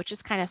site, which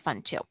is kind of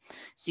fun too.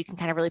 So you can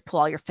kind of really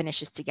pull all your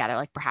finishes together,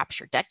 like perhaps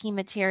your decking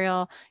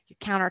material, your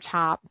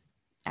countertop,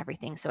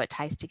 everything, so it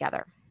ties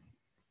together.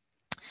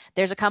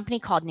 There's a company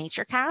called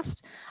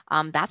NatureCast.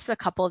 That's what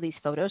a couple of these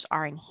photos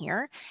are in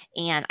here.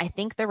 And I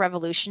think they're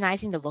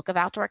revolutionizing the look of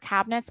outdoor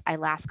cabinets. I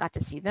last got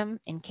to see them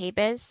in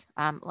KBIS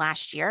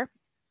last year.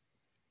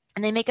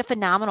 And they make a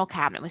phenomenal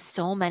cabinet with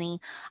so many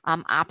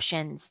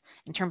options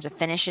in terms of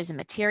finishes and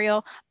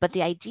material. But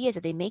the idea is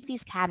that they make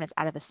these cabinets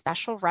out of a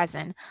special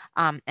resin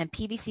and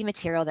PVC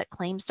material that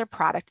claims their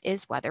product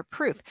is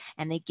weatherproof.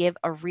 And they give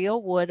a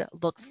real wood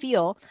look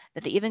feel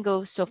that they even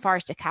go so far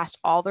as to cast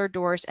all their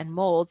doors and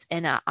molds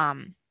in a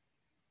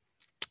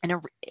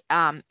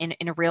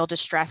real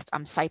distressed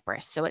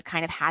cypress. So it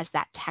kind of has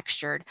that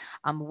textured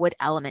wood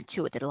element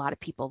to it that a lot of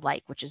people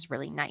like, which is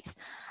really nice.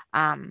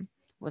 What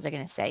was I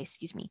going to say?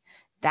 Excuse me.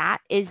 That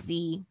is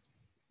the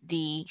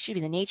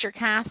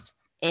NatureCast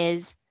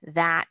is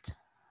that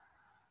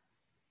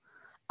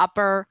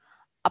upper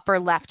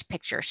left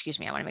picture. Excuse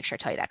me. I want to make sure I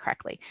tell you that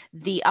correctly.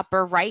 The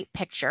upper right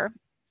picture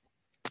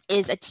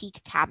is a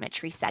teak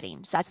cabinetry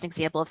setting. So that's an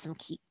example of some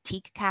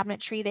teak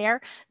cabinetry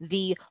there.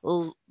 The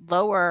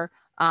lower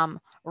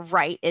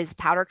right is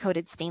powder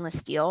coated stainless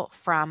steel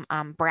from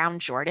Brown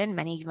Jordan.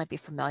 Many of you might be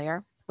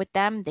familiar with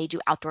them. They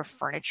do outdoor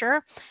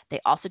furniture. They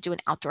also do an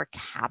outdoor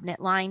cabinet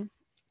line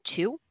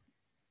too.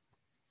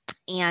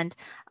 And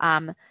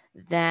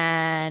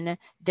then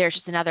there's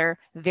just another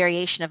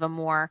variation of a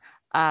more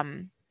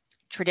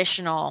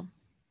traditional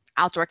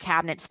outdoor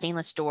cabinet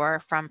stainless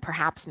door from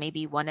perhaps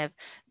maybe one of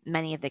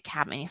many of the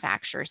cabinet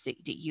manufacturers that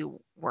you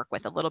work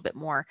with, a little bit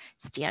more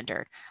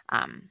standard.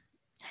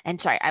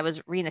 And sorry, I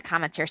was reading the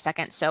comments here a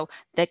second. So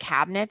the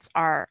cabinets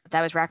that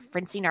I was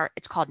referencing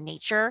it's called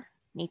Nature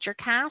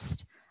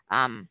Cast.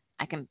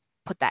 I can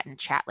put that in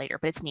chat later,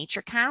 but it's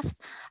Nature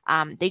Cast.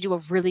 They do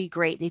a really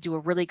great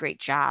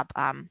job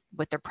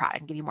with their product. I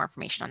can give you more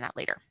information on that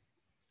later.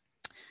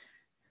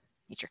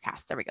 Nature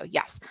Cast, there we go.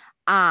 Yes.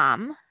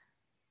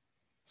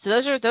 So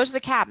those are the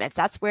cabinets.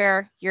 That's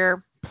where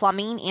your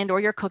plumbing and or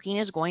your cooking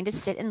is going to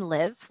sit and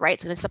live, right?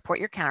 It's going to support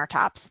your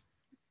countertops.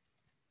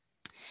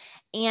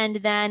 And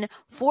then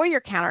for your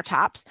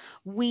countertops,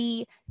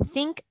 we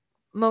think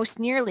most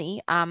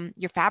nearly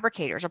your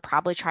fabricators will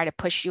probably try to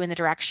push you in the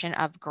direction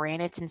of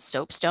granites and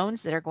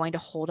soapstones that are going to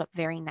hold up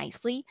very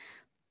nicely.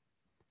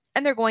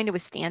 And they're going to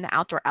withstand the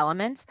outdoor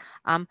elements.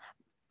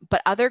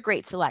 But other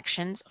great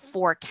selections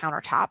for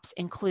countertops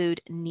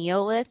include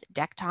neolith,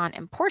 Decton,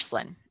 and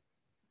porcelain.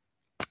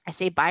 I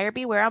say buyer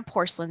beware on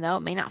porcelain, though.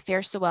 It may not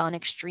fare so well in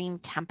extreme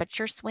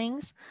temperature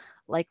swings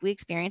like we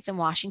experience in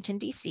Washington,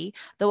 D.C.,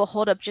 though will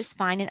hold up just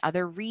fine in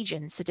other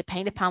regions. So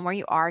depending upon where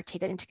you are,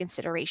 take that into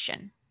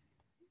consideration.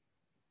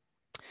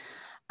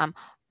 What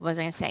was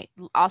I going to say?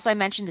 Also, I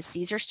mentioned the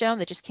Caesar stone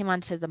that just came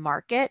onto the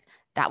market.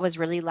 That was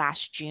really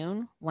last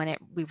June when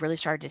we really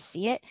started to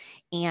see it.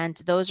 And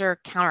those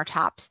are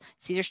countertops.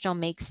 Caesar stone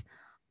makes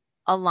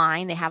a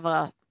line. They have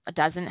a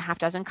half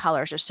dozen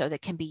colors or so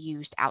that can be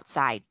used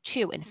outside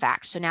too, in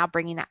fact. So now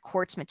bringing that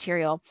quartz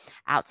material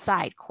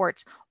outside.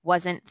 Quartz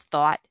wasn't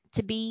thought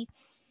to be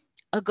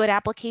a good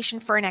application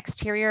for an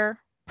exterior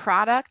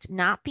product,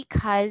 not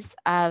because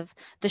of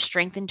the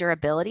strength and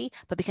durability,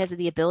 but because of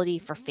the ability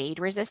for fade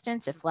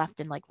resistance if left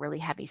in like really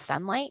heavy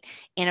sunlight.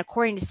 And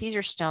according to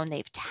Caesar stone,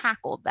 they've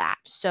tackled that.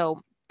 So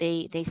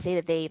they say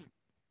that they've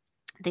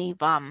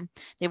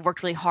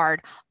worked really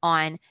hard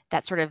on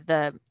that sort of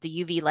the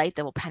UV light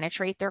that will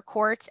penetrate their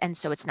quartz, and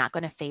so it's not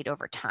going to fade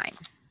over time.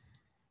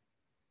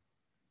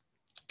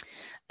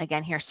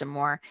 Again, here's some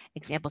more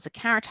examples of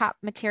countertop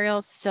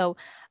materials. So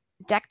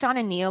Decton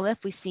and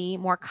Neolith we see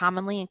more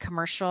commonly in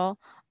commercial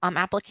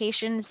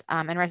applications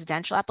and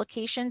residential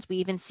applications. We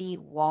even see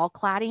wall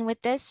cladding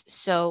with this.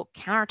 So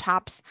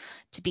countertops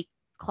to be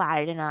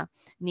cladded in a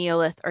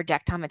Neolith or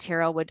Decton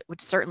material would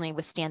certainly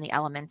withstand the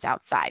elements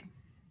outside.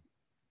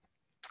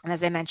 And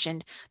as I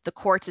mentioned, the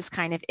quartz is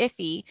kind of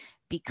iffy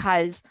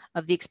because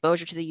of the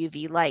exposure to the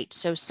UV light.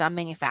 So some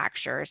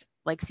manufacturers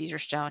like Caesar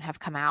Stone have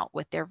come out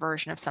with their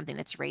version of something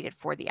that's rated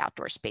for the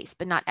outdoor space,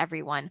 but not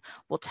everyone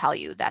will tell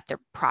you that their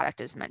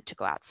product is meant to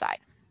go outside.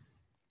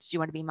 So you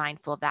want to be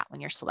mindful of that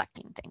when you're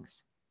selecting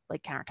things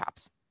like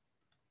countertops.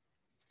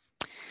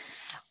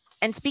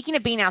 And speaking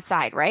of being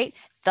outside, right?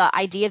 The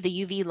idea of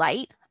the UV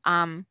light,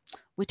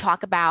 we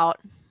talk about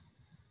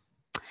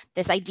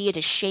this idea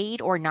to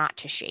shade or not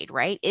to shade,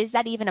 right? Is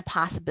that even a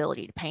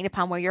possibility depending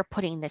upon where you're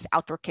putting this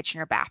outdoor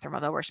kitchen or bathroom,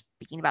 although we're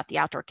speaking about the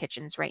outdoor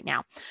kitchens right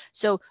now.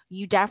 So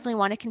you definitely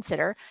want to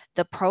consider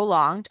the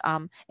prolonged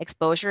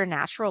exposure to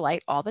natural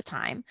light all the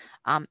time.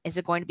 Is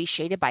it going to be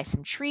shaded by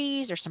some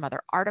trees or some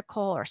other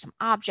article or some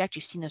object?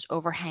 You've seen those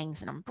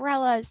overhangs and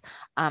umbrellas.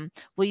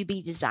 Will you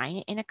be designing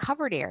it in a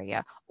covered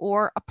area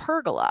or a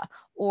pergola?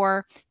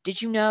 Or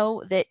did you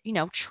know that,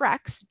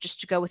 Trex, just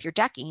to go with your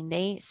decking,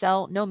 they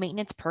sell no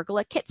maintenance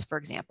pergola kits, for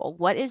example.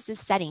 What is this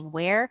setting?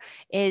 Where's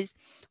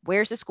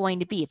this going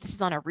to be? If this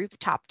is on a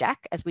rooftop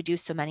deck, as we do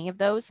so many of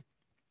those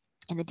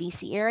in the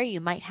DC area, you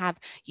might have,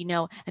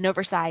 an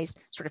oversized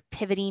sort of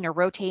pivoting or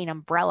rotating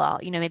umbrella,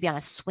 maybe on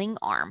a swing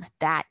arm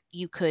that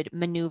you could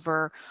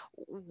maneuver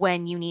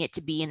when you need it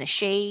to be in the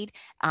shade.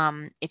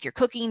 If you're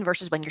cooking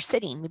versus when you're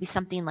sitting, maybe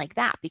something like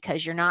that,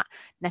 because you're not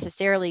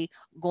necessarily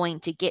going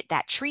to get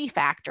that tree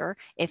factor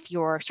if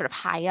you're sort of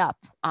high up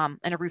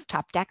in a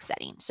rooftop deck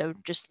setting. So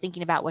just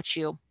thinking about what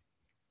you're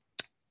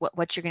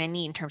going to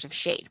need in terms of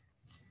shade.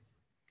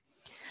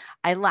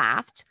 I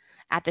laughed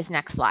at this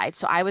next slide.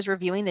 So I was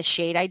reviewing the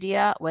shade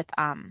idea with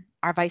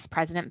our Vice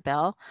President,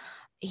 Bill,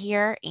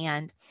 here,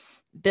 and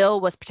Bill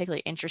was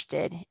particularly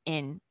interested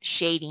in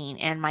shading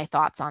and my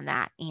thoughts on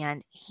that.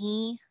 And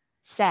he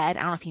said,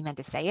 I don't know if he meant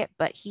to say it,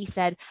 but he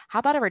said, how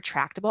about a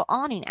retractable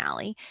awning,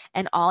 Allie?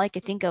 And all I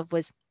could think of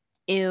was,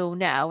 ew,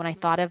 no. And I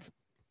thought of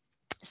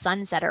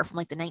Sunsetter from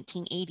like the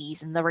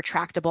 1980s and the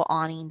retractable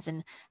awnings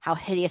and how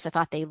hideous I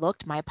thought they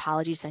looked. My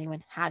apologies if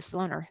anyone has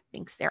one or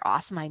thinks they're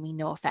awesome. I mean,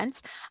 no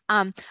offense.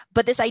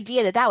 But this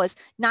idea that was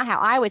not how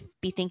I would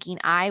be thinking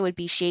I would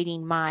be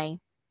shading my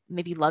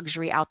maybe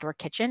luxury outdoor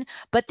kitchen,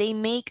 but they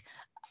make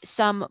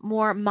some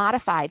more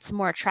modified, some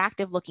more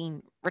attractive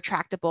looking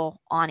retractable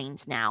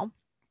awnings now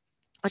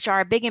which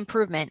are a big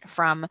improvement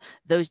from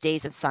those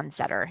days of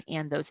Sunsetter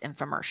and those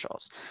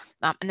infomercials.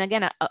 And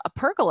again, a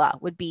pergola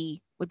would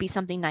be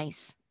something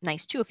nice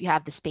too if you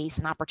have the space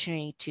and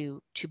opportunity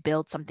to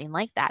build something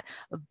like that.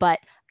 But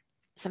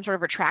some sort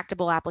of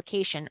retractable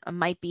application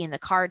might be in the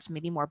cards,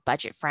 maybe more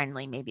budget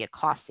friendly, maybe a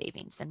cost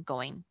savings than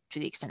going to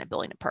the extent of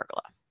building a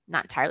pergola.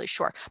 Not entirely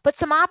sure, but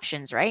some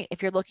options, right?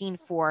 If you're looking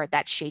for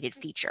that shaded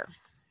feature.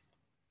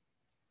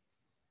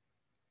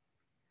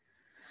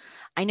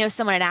 I know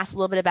someone had asked a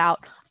little bit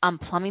about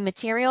plumbing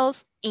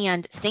materials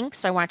and sinks,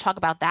 so I want to talk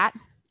about that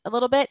a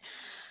little bit.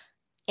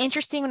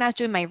 Interesting, when I was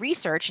doing my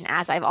research, and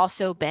as I've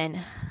also been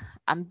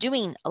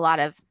doing a lot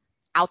of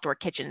outdoor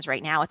kitchens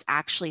right now, it's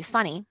actually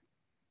funny.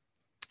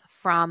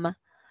 From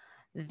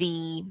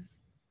the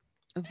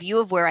view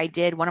of where I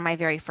did one of my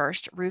very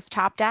first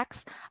rooftop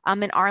decks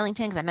in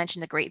Arlington, because I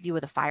mentioned the great view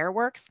of the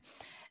fireworks.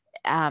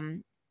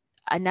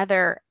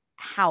 Another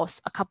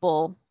house, a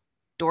couple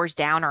doors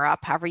down or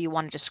up, however you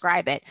want to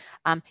describe it,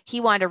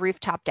 he wanted a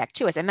rooftop deck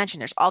too. As I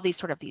mentioned, there's all these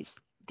sort of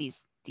these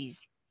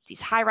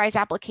high-rise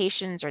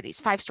applications or these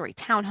 5-story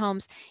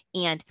townhomes.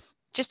 And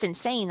just in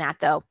saying that,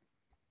 though,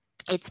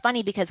 it's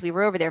funny because we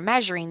were over there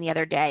measuring the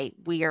other day.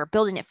 We are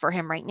building it for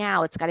him right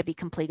now. It's got to be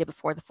completed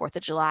before the 4th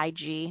of July.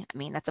 Gee, I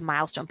mean, that's a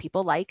milestone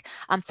people like.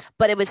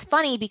 But it was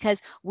funny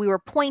because we were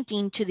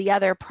pointing to the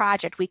other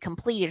project we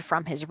completed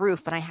from his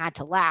roof, and I had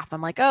to laugh.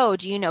 I'm like, oh,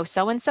 do you know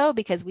so-and-so?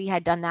 Because we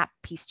had done that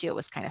piece too. It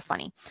was kind of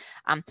funny.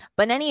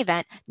 But in any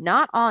event,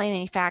 not all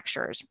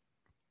manufacturers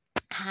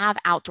have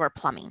outdoor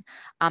plumbing.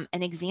 An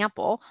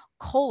example,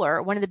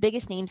 Kohler, one of the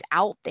biggest names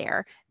out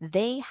there,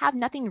 they have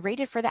nothing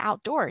rated for the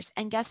outdoors.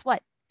 And guess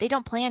what? They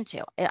don't plan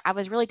to. I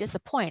was really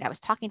disappointed. I was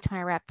talking to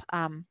my rep,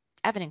 Evan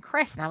and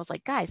Chris, and I was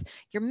like, guys,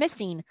 you're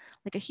missing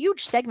like a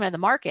huge segment of the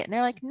market. And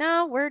they're like,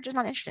 no, we're just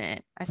not interested in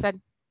it. I said,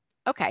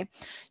 okay.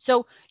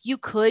 So you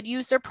could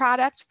use their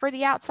product for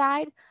the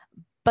outside,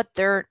 but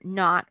they're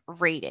not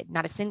rated.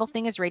 Not a single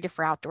thing is rated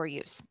for outdoor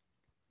use.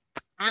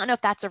 I don't know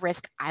if that's a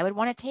risk I would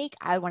want to take.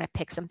 I would want to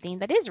pick something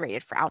that is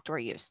rated for outdoor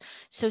use.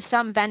 So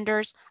some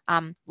vendors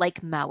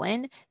like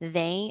MANN,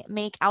 they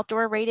make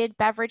outdoor rated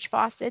beverage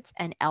faucets,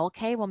 and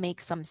LK will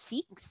make some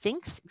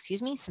sinks.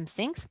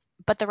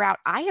 But the route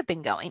I have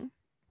been going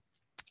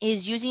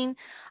is using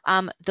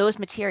those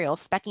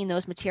materials, speccing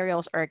those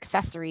materials or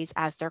accessories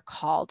as they're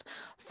called,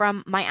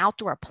 from my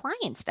outdoor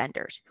appliance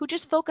vendors who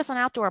just focus on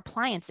outdoor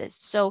appliances.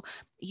 So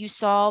you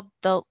saw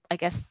the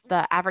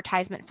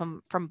advertisement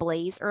from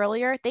Blaze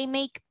earlier. They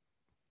make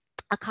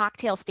a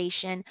cocktail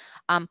station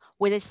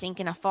with a sink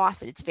and a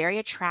faucet. It's very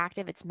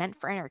attractive. It's meant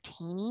for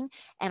entertaining.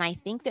 And I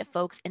think that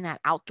folks in that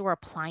outdoor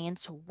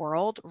appliance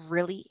world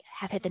really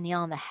have hit the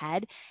nail on the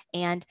head,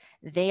 and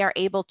they are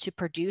able to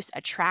produce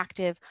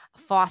attractive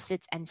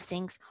faucets and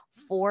sinks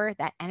for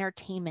that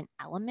entertainment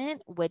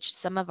element, which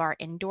some of our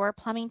indoor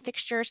plumbing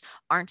fixtures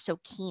aren't so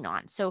keen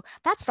on. So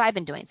that's what I've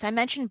been doing. So I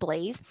mentioned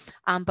Blaze,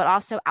 but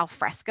also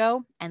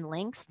Alfresco and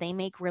Lynx. They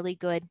make really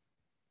good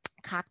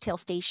cocktail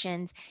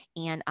stations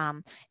and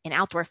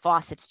outdoor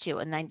faucets too.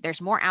 And then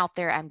there's more out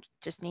there. I'm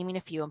just naming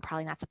a few. I'm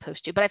probably not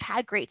supposed to, but I've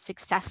had great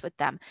success with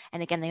them.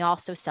 And again, they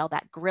also sell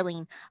that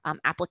grilling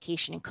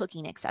application and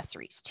cooking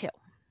accessories too.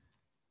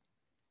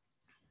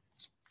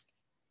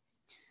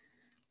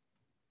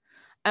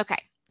 Okay,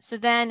 so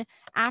then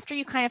after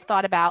you kind of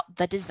thought about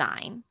the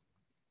design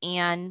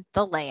and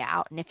the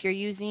layout, and if you're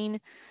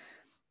using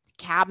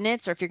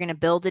cabinets, or if you're going to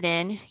build it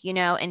in,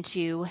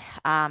 into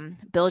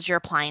build your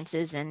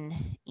appliances and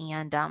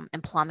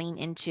plumbing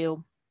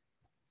into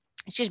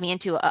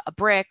a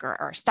brick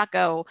or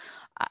stucco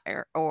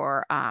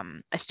or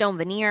a stone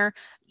veneer,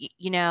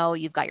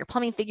 you've got your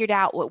plumbing figured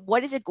out.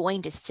 What is it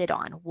going to sit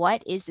on?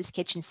 What is this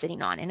kitchen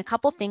sitting on? And a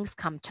couple things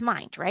come to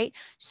mind, right?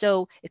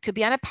 So it could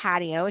be on a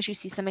patio, as you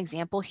see some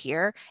example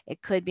here.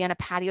 It could be on a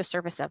patio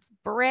surface of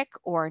brick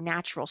or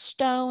natural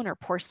stone or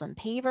porcelain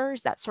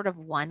pavers. That's sort of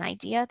one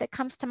idea that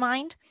comes to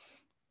mind.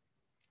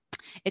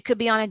 It could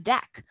be on a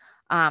deck.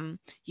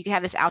 You can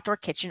have this outdoor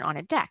kitchen on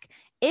a deck.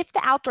 If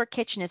the outdoor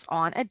kitchen is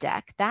on a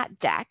deck, that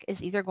deck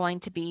is either going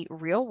to be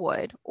real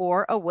wood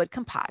or a wood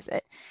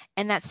composite.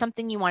 And that's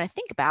something you want to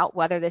think about,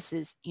 whether this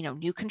is,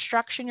 new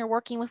construction you're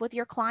working with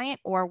your client,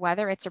 or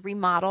whether it's a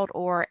remodeled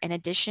or an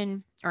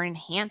addition or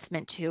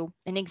enhancement to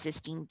an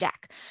existing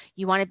deck.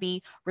 You want to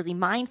be really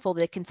mindful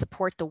that it can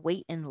support the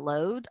weight and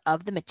load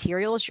of the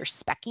materials you're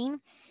speccing,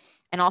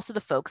 and also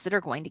the folks that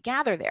are going to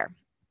gather there.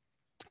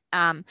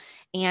 And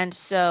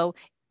so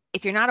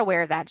if you're not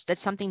aware of that,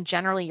 that's something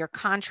generally your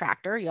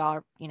contractor,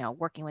 y'all are,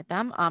 working with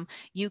them,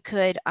 they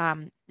could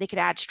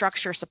add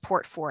structure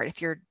support for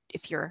it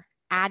if you're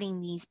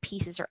adding these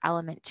pieces or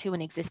element to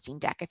an existing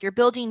deck. If you're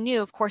building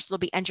new, of course, it'll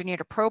be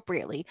engineered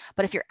appropriately,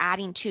 but if you're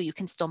adding to, you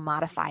can still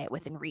modify it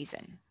within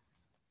reason.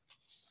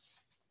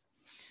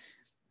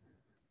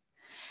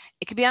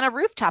 It could be on a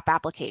rooftop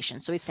application.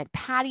 So we've said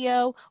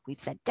patio, we've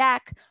said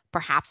deck,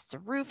 Perhaps it's a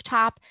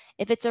rooftop.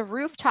 If it's a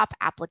rooftop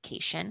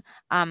application,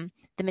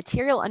 the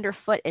material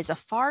underfoot is a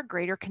far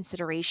greater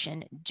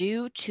consideration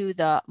due to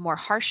the more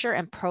harsher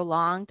and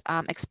prolonged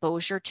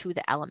exposure to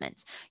the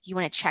elements. You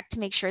want to check to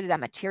make sure that that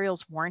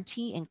material's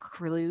warranty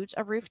includes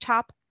a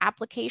rooftop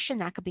application.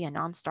 That could be a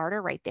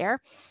non-starter right there.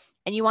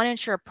 And you want to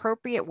ensure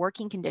appropriate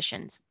working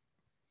conditions.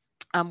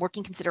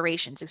 Working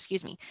considerations,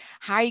 excuse me.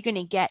 How are you going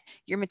to get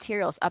your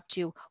materials up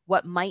to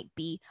what might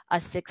be a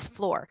 6th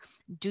floor?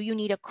 Do you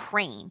need a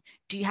crane?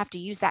 Do you have to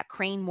use that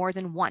crane more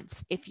than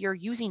once? If you're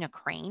using a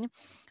crane,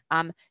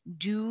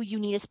 do you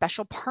need a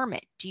special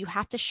permit? Do you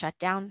have to shut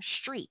down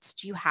streets?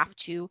 Do you have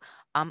to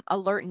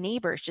alert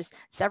neighbors? Just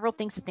several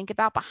things to think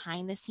about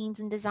behind the scenes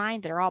in design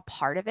that are all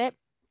part of it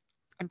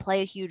and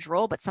play a huge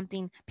role, but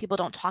something people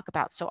don't talk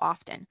about so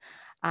often.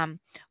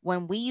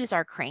 When we use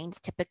our cranes,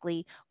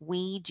 typically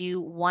we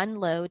do one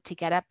load to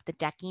get up the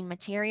decking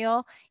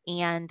material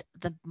and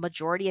the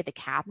majority of the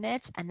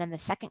cabinets, and then the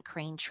second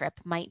crane trip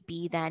might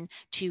be then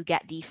to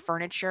get the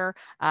furniture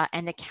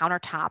and the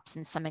countertops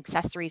and some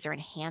accessories or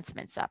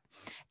enhancements up.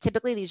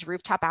 Typically these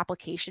rooftop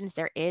applications,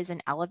 there is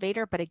an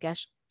elevator, but I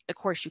guess, of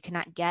course, you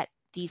cannot get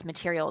these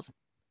materials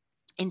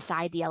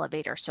inside the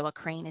elevator, so a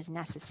crane is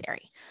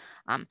necessary.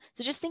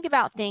 So just think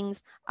about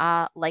things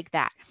like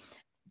that.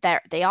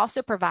 They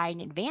also provide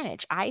an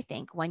advantage, I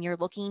think, when you're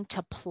looking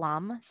to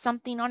plumb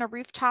something on a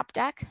rooftop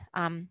deck.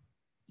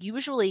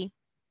 Usually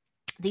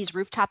these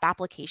rooftop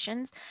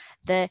applications,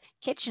 the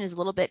kitchen is a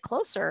little bit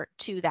closer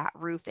to that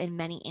roof in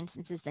many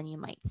instances than you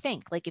might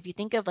think. Like if you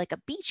think of like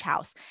a beach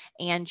house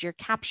and you're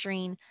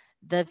capturing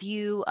the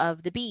view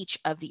of the beach,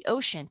 of the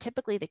ocean,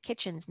 typically the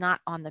kitchen's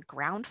not on the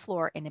ground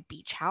floor in a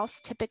beach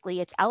house. Typically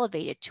it's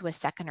elevated to a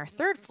 2nd or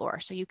 3rd floor,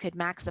 so you could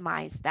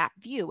maximize that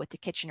view with the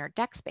kitchen or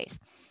deck space.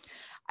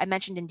 I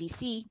mentioned in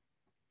DC,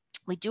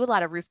 we do a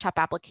lot of rooftop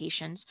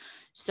applications,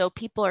 so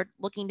people are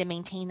looking to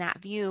maintain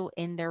that view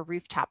in their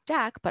rooftop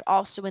deck, but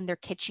also in their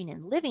kitchen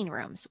and living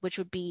rooms, which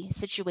would be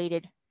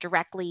situated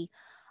directly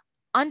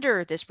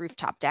under this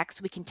rooftop deck,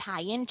 so we can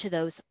tie into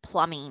those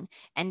plumbing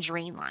and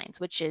drain lines,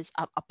 which is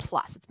a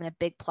plus. It's been a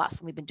big plus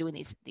when we've been doing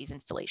these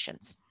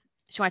installations.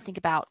 So I want to think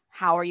about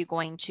how are you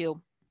going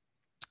to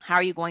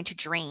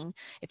drain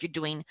if you're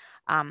doing,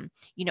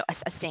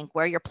 a sink?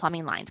 Where are your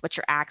plumbing lines? What's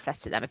your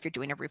access to them if you're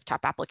doing a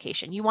rooftop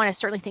application? You want to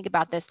certainly think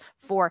about this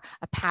for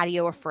a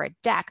patio or for a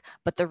deck,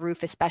 but the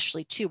roof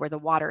especially too, where the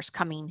water is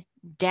coming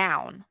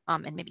down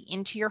and maybe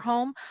into your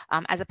home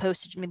as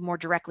opposed to maybe more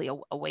directly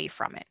away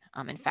from it,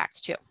 in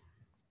fact, too.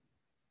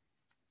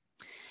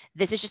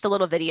 This is just a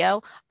little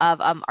video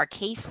of our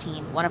case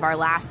team, one of our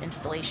last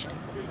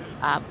installations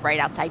right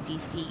outside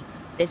DC.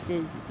 This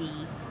is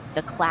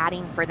the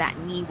cladding for that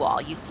knee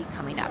wall you see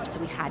coming up. So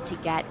we had to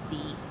get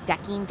the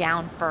decking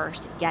down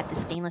first, get the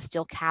stainless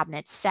steel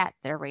cabinets set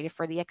that are rated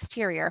for the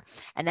exterior,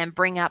 and then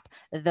bring up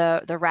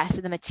the rest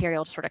of the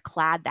material to sort of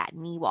clad that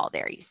knee wall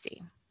there you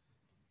see.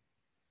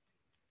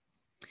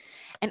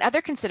 And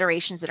other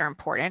considerations that are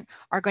important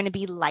are going to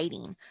be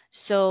lighting.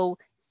 So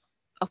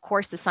of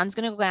course, the sun's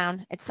going to go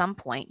down at some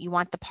point. You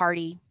want the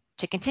party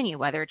to continue,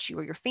 whether it's you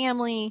or your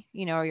family,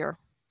 or your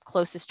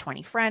closest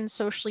 20 friends,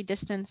 socially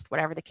distanced,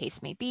 whatever the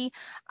case may be.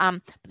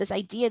 But this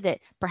idea that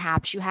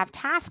perhaps you have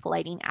task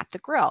lighting at the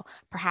grill,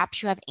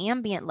 perhaps you have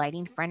ambient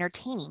lighting for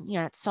entertaining,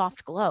 that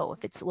soft glow.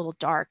 If it's a little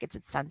dark, it's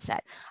at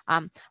sunset.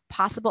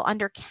 Possible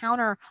under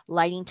counter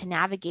lighting to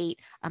navigate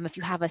if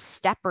you have a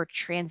step or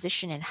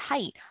transition in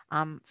height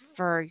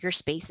for your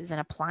spaces and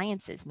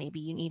appliances. Maybe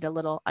you need a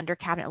little under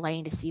cabinet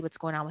lighting to see what's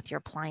going on with your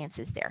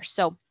appliances there.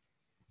 So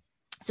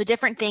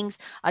different things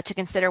to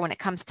consider when it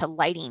comes to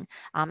lighting,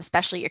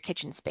 especially your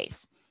kitchen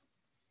space.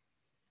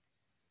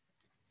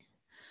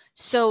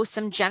 So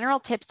some general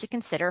tips to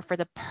consider for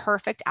the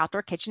perfect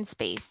outdoor kitchen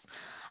space.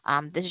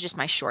 This is just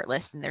my short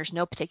list and there's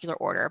no particular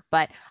order,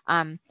 but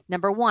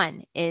number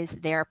one is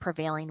their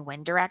prevailing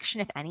wind direction,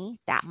 if any.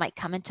 That might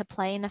come into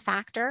play in a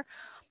factor.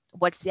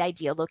 What's the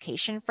ideal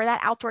location for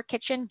that outdoor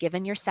kitchen,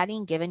 given your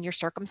setting, given your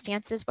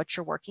circumstances, what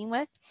you're working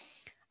with?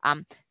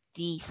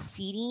 The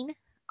seating,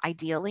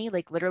 ideally,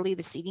 like literally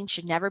the seating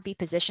should never be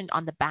positioned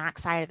on the back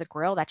side of the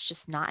grill. That's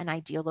just not an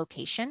ideal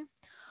location.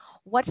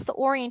 What's the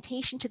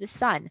orientation to the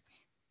sun?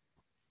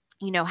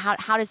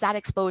 How does that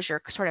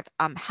exposure sort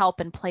of help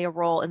and play a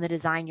role in the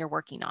design you're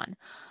working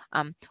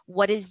on?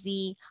 What is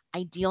the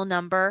ideal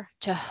number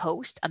to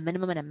host, a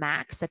minimum and a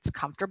max that's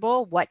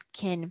comfortable? What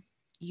can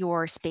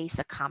your space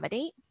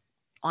accommodate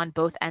on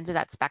both ends of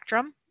that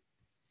spectrum?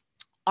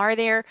 Are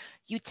there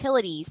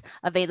utilities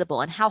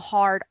available and how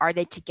hard are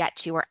they to get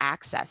to or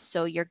access?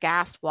 So your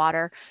gas,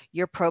 water,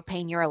 your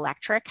propane, your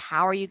electric,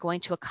 how are you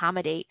going to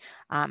accommodate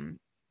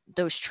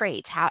those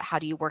trades? How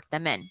do you work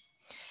them in?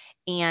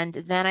 And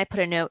then I put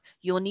a note,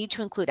 you'll need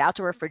to include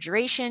outdoor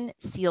refrigeration,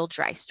 sealed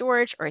dry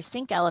storage, or a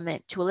sink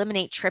element to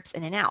eliminate trips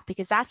in and out,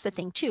 because that's the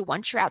thing too.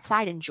 Once you're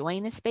outside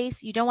enjoying the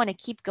space, you don't want to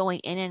keep going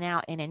in and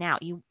out, in and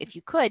out. If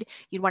you could,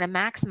 you'd want to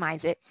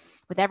maximize it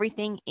with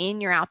everything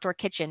in your outdoor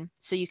kitchen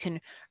so you can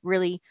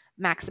really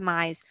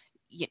maximize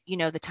you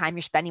know, the time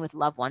you're spending with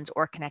loved ones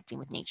or connecting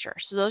with nature.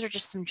 So those are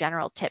just some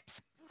general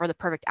tips for the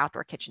perfect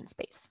outdoor kitchen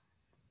space.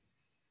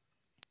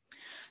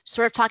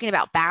 Sort of talking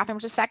about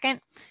bathrooms a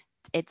second.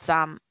 It's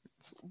a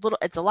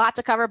lot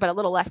to cover, but a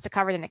little less to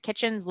cover than the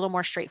kitchens, a little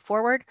more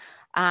straightforward.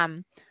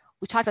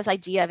 We talked about this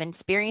idea of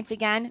experience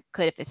again.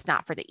 If it's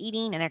not for the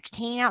eating and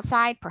entertaining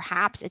outside,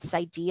 perhaps it's this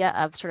idea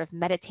of sort of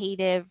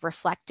meditative,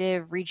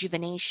 reflective,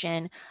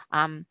 rejuvenation,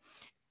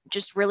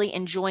 just really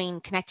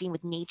enjoying connecting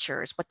with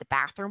nature is what the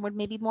bathroom would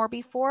maybe more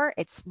be for.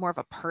 It's more of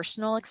a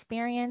personal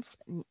experience,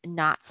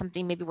 not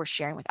something maybe we're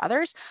sharing with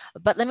others.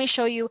 But let me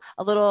show you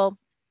a little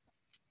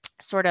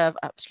sort of,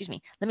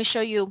 let me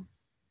show you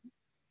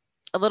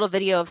a little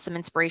video of some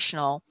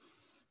inspirational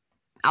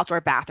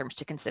outdoor bathrooms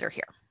to consider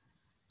here.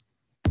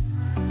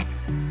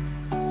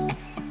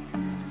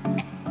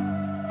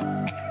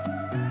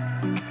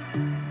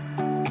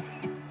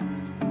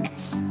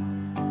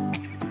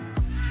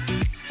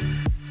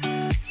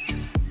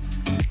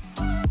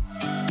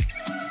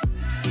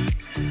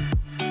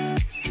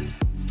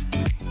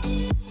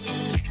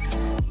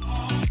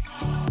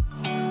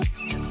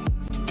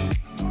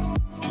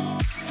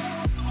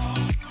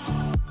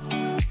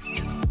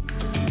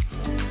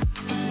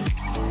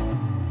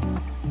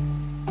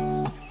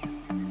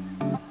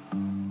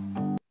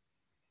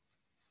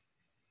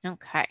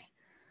 Okay.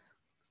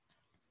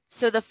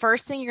 So the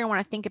first thing you're going to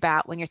want to think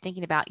about when you're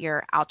thinking about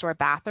your outdoor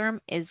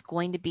bathroom is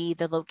going to be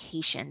the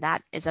location.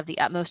 That is of the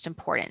utmost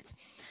importance.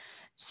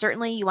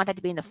 Certainly you want that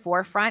to be in the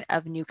forefront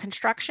of new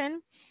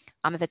construction.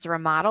 If it's a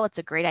remodel, it's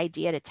a great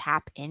idea to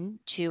tap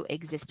into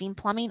existing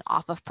plumbing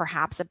off of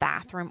perhaps a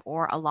bathroom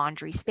or a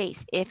laundry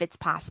space, if it's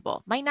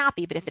possible. Might not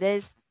be, but if it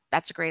is,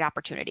 that's a great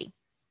opportunity.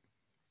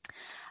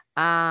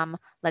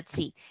 Let's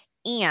see.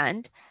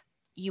 And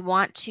you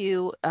want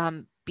to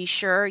be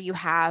sure you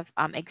have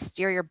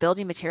exterior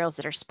building materials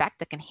that are spec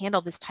that can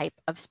handle this type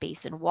of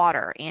space and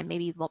water and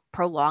maybe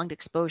prolonged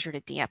exposure to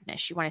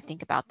dampness. You want to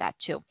think about that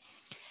too.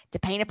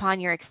 Depending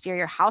upon your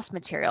exterior house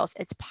materials,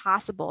 it's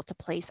possible to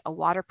place a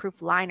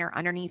waterproof liner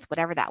underneath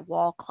whatever that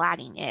wall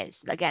cladding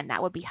is. Again,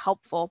 that would be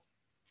helpful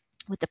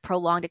with the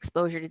prolonged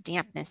exposure to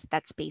dampness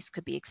that space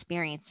could be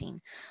experiencing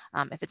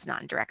if it's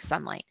not in direct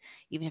sunlight,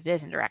 even if it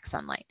is in direct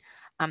sunlight.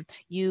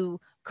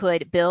 You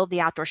could build the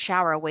outdoor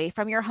shower away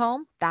from your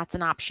home. That's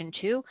an option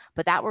too,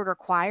 but that would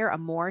require a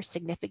more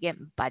significant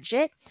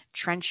budget.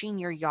 Trenching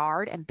your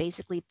yard and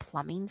basically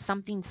plumbing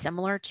something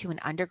similar to an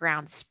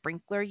underground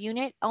sprinkler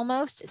unit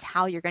almost is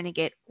how you're going to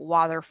get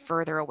water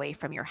further away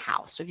from your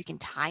house. So if you can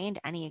tie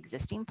into any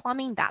existing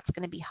plumbing, that's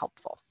going to be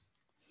helpful.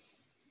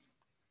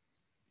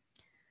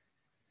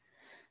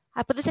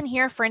 I put this in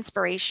here for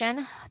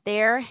inspiration.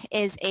 There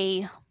is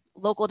a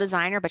local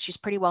designer, but she's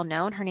pretty well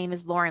known. Her name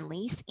is Lauren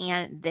Lease,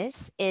 and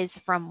this is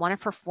from one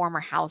of her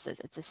former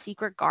houses. It's a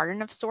secret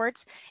garden of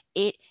sorts.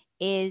 It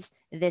is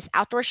this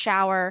outdoor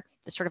shower,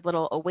 the sort of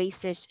little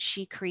oasis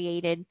she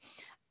created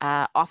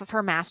off of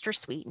her master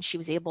suite, and she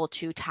was able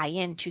to tie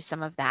into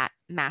some of that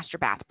master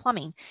bath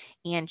plumbing.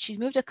 And she's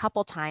moved a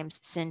couple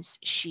times since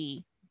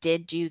she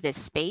did do this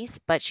space,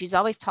 but she's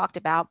always talked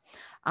about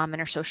in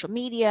her social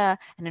media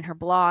and in her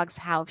blogs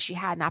how if she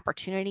had an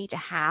opportunity to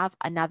have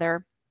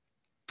another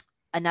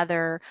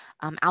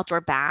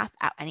outdoor bath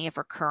at any of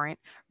her current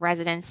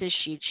residences,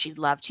 she'd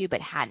love to, but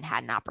hadn't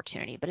had an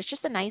opportunity. But it's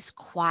just a nice,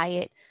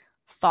 quiet,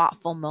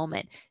 thoughtful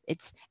moment.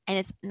 It's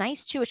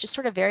nice too. It's just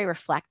sort of very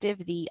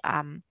reflective.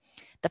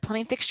 The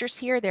plumbing fixtures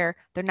here, they're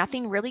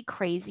nothing really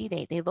crazy.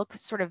 They look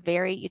sort of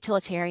very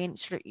utilitarian,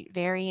 sort of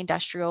very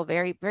industrial,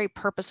 very, very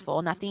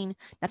purposeful. Nothing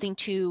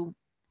too,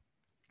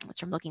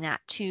 which I'm looking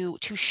at, too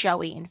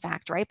showy, in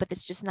fact, right? But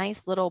it's just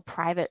nice little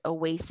private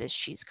oasis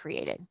she's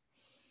created.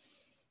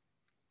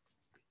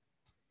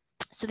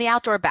 So the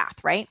outdoor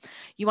bath, right?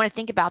 You want to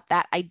think about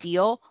that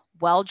ideal,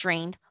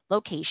 well-drained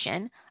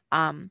location.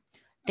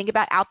 Think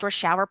about outdoor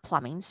shower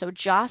plumbing. So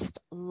just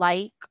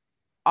like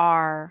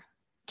our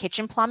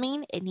kitchen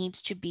plumbing, it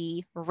needs to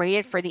be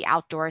rated for the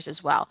outdoors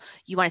as well.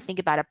 You want to think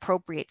about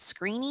appropriate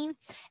screening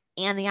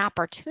and the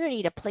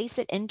opportunity to place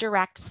it in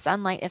direct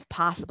sunlight if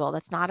possible.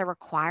 That's not a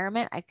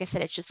requirement. Like I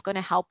said, it's just going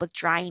to help with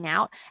drying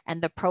out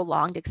and the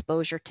prolonged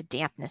exposure to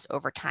dampness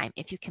over time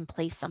if you can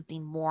place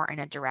something more in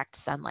a direct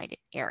sunlight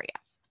area.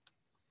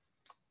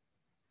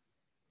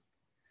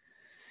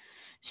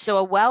 So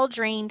a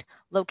well-drained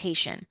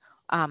location.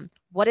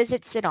 What does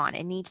it sit on?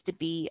 It needs to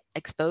be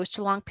exposed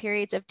to long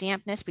periods of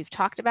dampness we've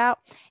talked about.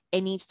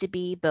 It needs to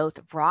be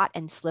both rot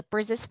and slip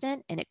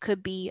resistant, and it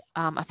could be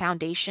a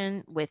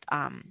foundation with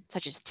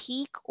such as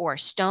teak or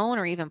stone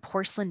or even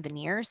porcelain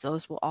veneers.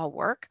 Those will all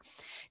work.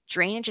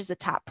 Drainage is the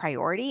top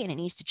priority, and it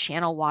needs to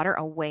channel water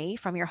away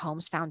from your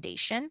home's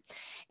foundation.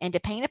 And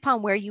depending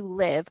upon where you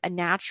live, a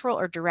natural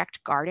or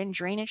direct garden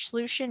drainage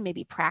solution may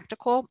be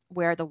practical,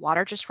 where the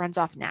water just runs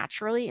off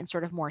naturally and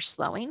sort of more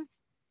slowing.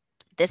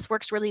 This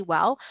works really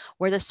well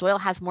where the soil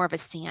has more of a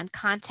sand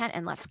content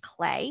and less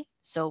clay.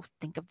 So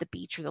think of the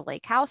beach or the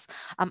lake house.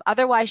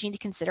 Otherwise, you need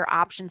to consider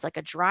options like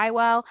a dry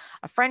well,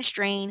 a French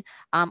drain,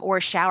 or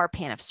a shower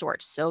pan of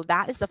sorts. So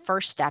that is the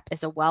first step,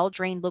 is a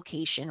well-drained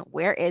location.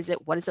 Where is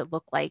it? What does it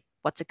look like?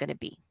 What's it going to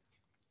be?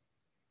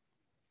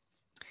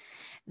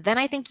 Then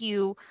I think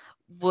you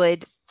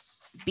would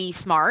be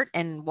smart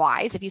and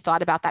wise if you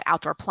thought about that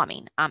outdoor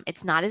plumbing.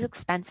 It's not as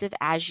expensive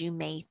as you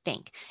may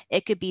think.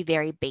 It could be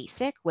very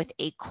basic with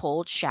a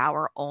cold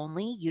shower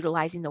only,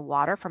 utilizing the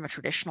water from a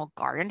traditional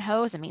garden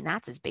hose. I mean,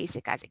 that's as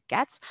basic as it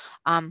gets,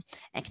 and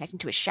connecting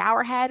to a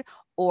shower head,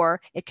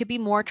 or it could be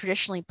more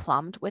traditionally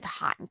plumbed with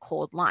hot and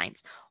cold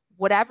lines.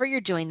 Whatever you're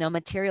doing, though,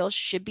 materials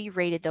should be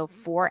rated, though,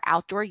 for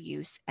outdoor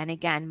use, and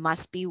again,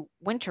 must be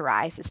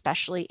winterized,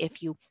 especially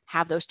if you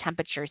have those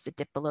temperatures that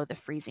dip below the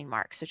freezing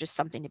mark. So just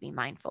something to be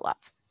mindful of.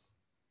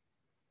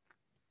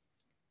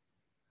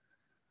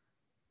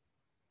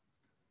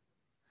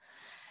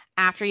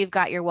 After you've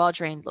got your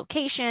well-drained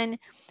location,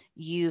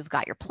 you've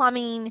got your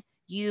plumbing,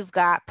 you've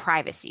got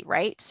privacy,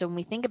 right? So when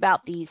we think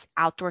about these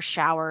outdoor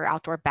shower,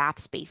 outdoor bath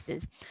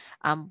spaces,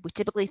 we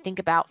typically think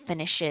about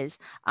finishes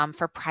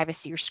for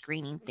privacy or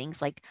screening,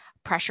 things like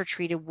pressure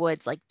treated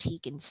woods like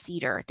teak and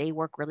cedar. They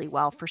work really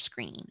well for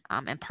screening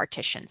and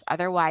partitions.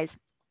 Otherwise,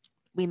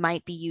 we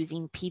might be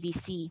using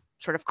PVC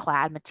sort of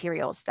clad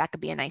materials. That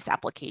could be a nice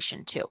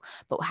application too.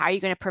 But how are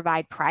you going to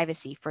provide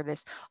privacy for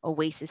this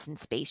oasis in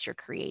space you're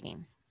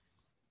creating?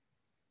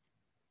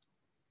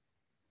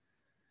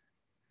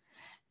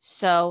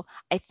 So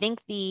I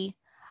think the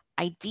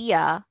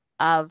idea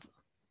of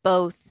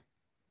both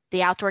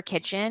the outdoor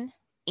kitchen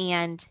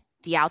and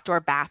the outdoor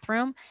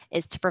bathroom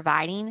is to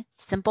providing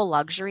simple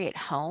luxury at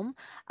home.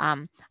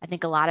 I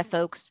think a lot of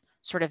folks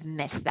sort of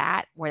miss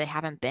that, where they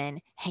haven't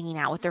been hanging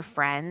out with their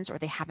friends or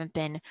they haven't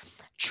been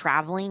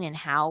traveling, and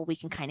how we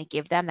can kind of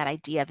give them that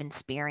idea of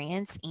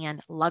experience and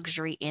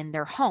luxury in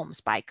their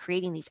homes by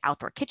creating these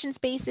outdoor kitchen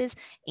spaces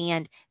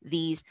and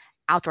these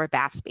outdoor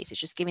bath spaces,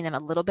 just giving them a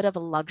little bit of a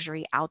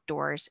luxury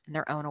outdoors in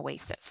their own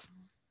oasis.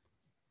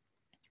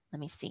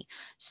 Let me see.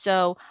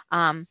 So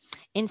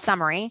in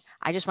summary,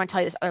 I just want to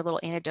tell you this other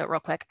little anecdote real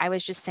quick. I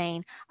was just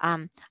saying,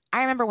 I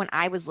remember when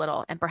I was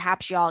little, and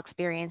perhaps y'all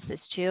experienced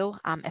this too.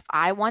 If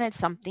I wanted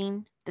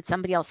something that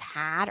somebody else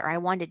had, or I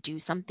wanted to do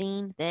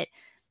something that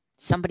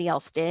somebody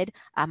else did,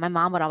 my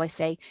mom would always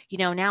say,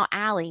 now,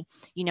 Allie,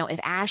 if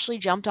Ashley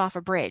jumped off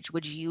a bridge,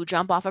 would you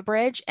jump off a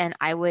bridge? And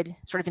I would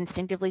sort of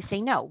instinctively say,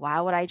 no. Why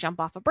would I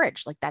jump off a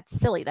bridge? Like, that's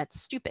silly. That's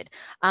stupid.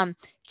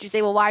 You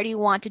say, well, why do you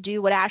want to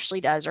do what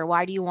Ashley does? Or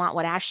why do you want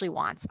what Ashley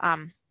wants?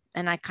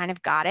 And I kind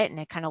of got it, and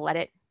I kind of let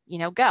it,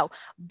 go.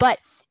 But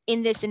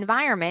in this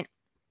environment,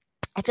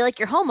 I feel like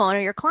your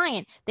homeowner, your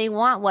client, they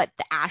want what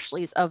the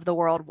Ashleys of the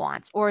world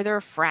wants, or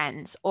their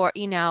friends, or,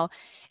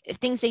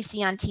 things they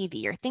see on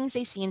TV, or things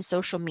they see in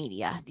social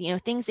media,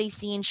 things they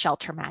see in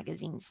shelter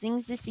magazines,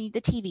 things they see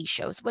the TV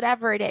shows,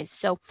 whatever it is.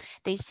 So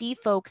they see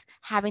folks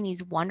having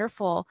these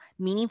wonderful,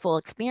 meaningful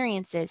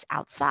experiences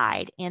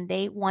outside, and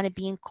they want to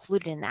be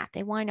included in that.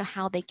 They want to know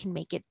how they can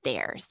make it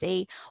theirs.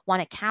 They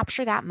want to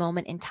capture that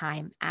moment in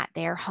time at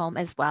their home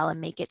as well,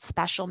 and make it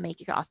special, make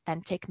it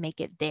authentic,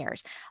 make it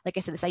theirs. Like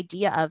I said, this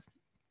idea of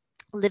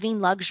living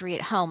luxury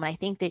at home. And I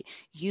think that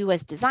you,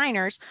 as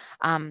designers,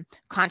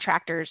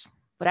 contractors,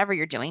 whatever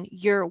you're doing,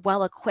 you're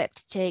well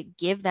equipped to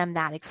give them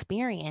that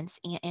experience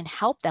and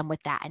help them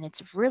with that. And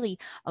it's really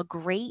a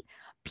great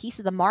piece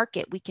of the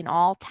market we can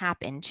all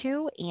tap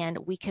into, and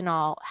we can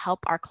all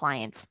help our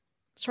clients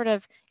sort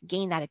of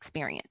gain that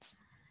experience.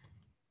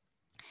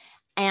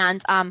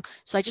 And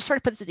so I just sort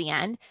of put this at the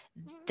end.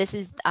 This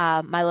is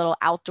my little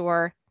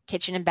outdoor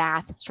kitchen and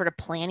bath sort of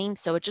planning.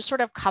 So it just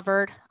sort of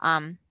covered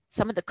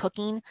some of the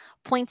cooking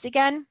points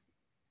again.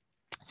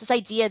 So this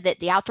idea that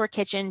the outdoor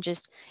kitchen,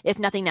 just, if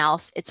nothing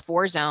else, it's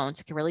 4 zones.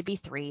 It can really be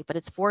 3, but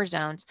it's 4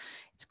 zones.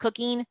 It's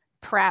cooking,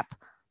 prep,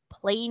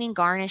 plating and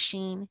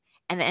garnishing,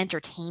 and the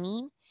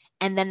entertaining.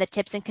 And then the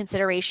tips and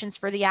considerations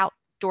for the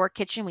outdoor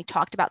kitchen. We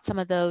talked about some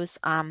of those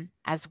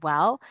as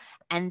well.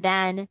 And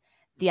then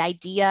the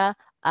idea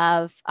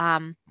of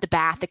the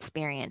bath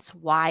experience,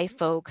 why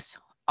folks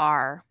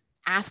are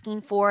asking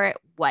for it,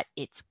 what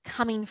it's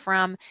coming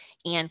from,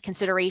 and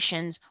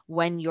considerations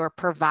when you're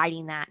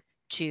providing that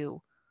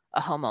to a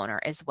homeowner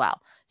as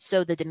well.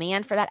 So the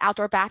demand for that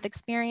outdoor bath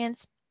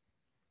experience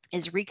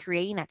is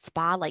recreating that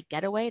spa-like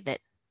getaway that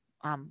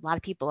a lot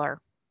of people are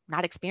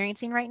not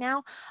experiencing right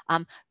now.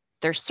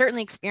 They're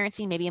certainly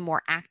experiencing maybe a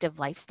more active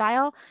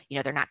lifestyle.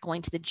 They're not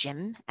going to the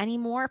gym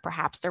anymore.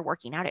 Perhaps they're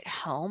working out at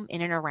home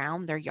in and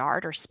around their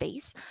yard or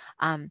space.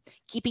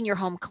 Keeping your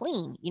home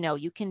clean.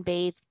 You can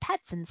bathe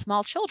pets and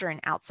small children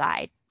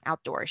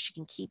outdoors. You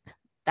can keep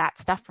that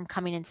stuff from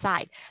coming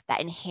inside. That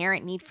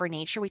inherent need for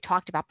nature we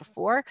talked about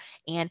before,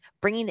 and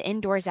bringing the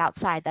indoors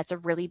outside, that's a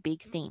really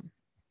big theme.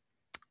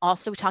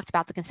 Also, we talked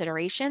about the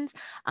considerations,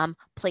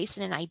 place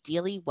in an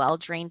ideally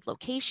well-drained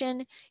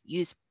location,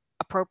 use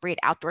appropriate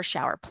outdoor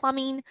shower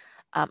plumbing,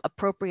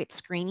 appropriate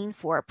screening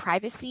for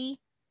privacy,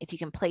 if you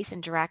can place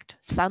in direct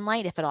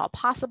sunlight, if at all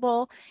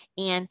possible,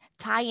 and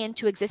tie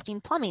into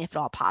existing plumbing, if at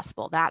all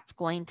possible. That's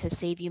going to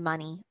save you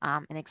money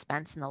and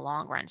expense in the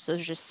long run. So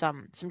there's just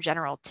some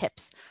general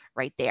tips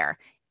right there.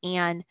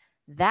 And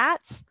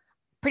that's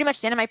pretty much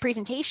the end of my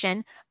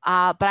presentation.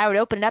 But I would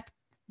open it up,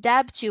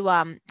 Deb,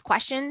 to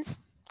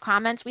questions,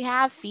 comments we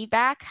have,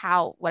 feedback,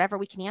 whatever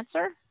we can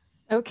answer.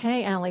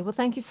 Okay, Allie. Well,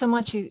 thank you so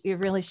much. You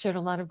really shared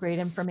a lot of great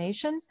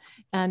information.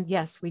 And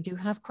yes, we do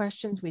have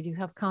questions. We do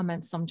have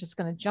comments. So I'm just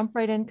going to jump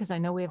right in because I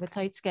know we have a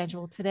tight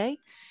schedule today.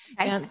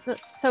 Okay. And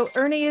so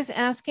Ernie is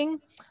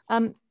asking,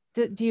 do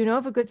you know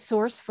of a good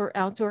source for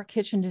outdoor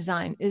kitchen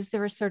design? Is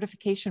there a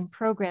certification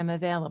program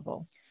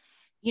available?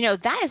 You know,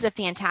 that is a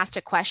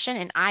fantastic question,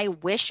 and I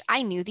wish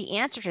I knew the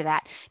answer to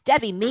that.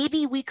 Debbie,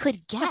 maybe we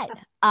could get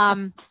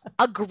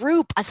a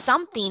group, a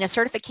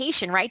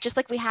certification, right? Just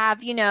like we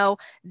have, you know,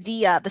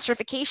 the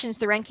certifications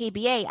through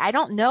NKBA. I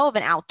don't know of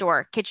an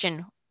outdoor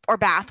kitchen or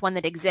bath one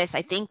that exists.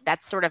 I think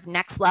that's sort of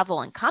next level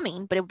and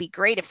coming, but it would be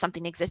great if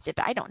something existed,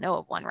 but I don't know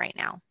of one right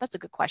now. That's a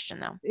good question,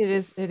 though. It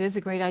is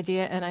a great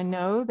idea. And I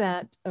know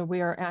that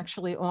we are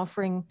actually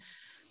offering,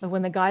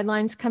 when the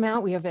guidelines come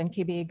out, we have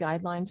NKBA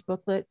guidelines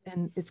booklet,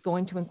 and it's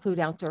going to include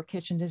outdoor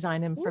kitchen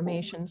design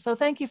information. Ooh. So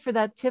thank you for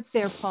that tip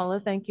there, Paula.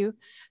 Thank you.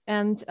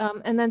 And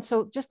then,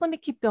 so just let me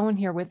keep going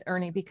here with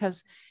Ernie,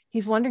 because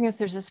he's wondering if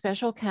there's a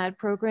special CAD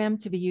program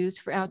to be used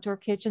for outdoor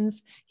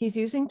kitchens. He's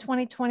using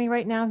 2020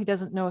 right now. He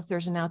doesn't know if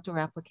there's an outdoor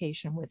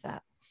application with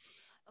that.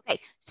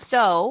 Okay,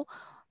 so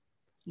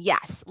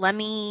yes, let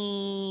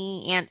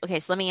me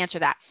answer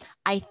that.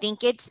 I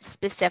think it's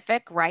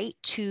specific, right,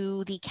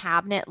 to the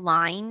cabinet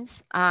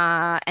lines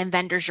and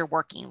vendors you're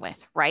working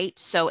with, right?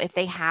 So if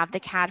they have the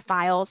CAD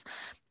files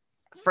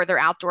for their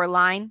outdoor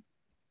line,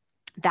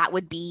 that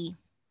would be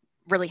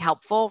really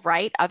helpful,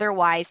 right?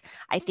 Otherwise,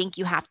 I think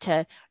you have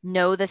to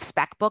know the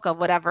spec book of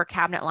whatever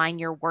cabinet line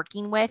you're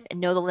working with and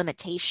know the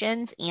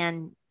limitations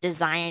and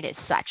design it as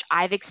such.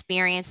 I've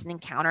experienced and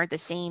encountered the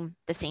same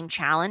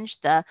challenge.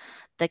 The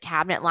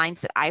cabinet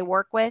lines that I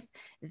work with,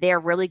 they're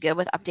really good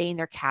with updating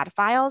their CAD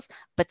files,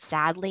 but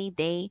sadly,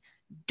 they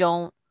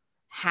don't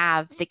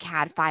have the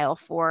CAD file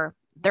for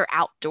their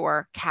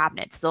outdoor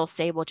cabinets. They'll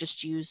say, we'll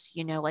just use,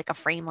 you know, like a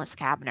frameless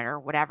cabinet or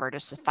whatever to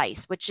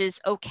suffice, which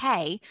is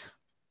okay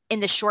in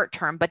the short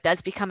term, but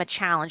does become a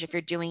challenge if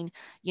you're doing,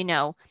 you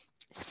know,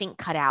 sink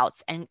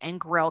cutouts and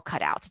grill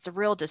cutouts. It's a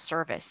real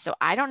disservice. So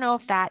I don't know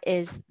if that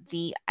is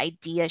the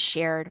idea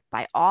shared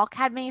by all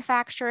CAD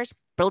manufacturers,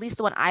 but at least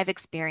the one I've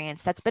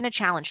experienced, that's been a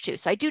challenge too.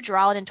 So I do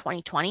draw it in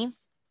 2020,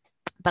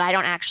 but I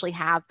don't actually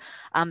have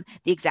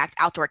the exact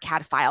outdoor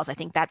CAD files. I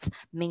think that's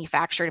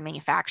manufacturer to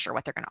manufacturer,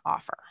 what they're going to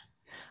offer.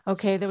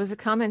 Okay, there was a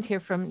comment here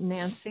from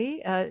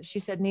Nancy. She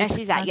said, I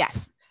see that,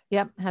 yes.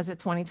 Yep, has a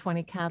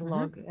 2020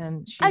 catalog. Mm-hmm.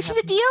 And she's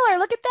a dealer.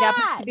 Look at that.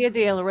 Happens to be a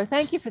dealer. Well,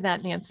 thank you for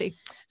that, Nancy.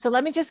 So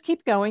let me just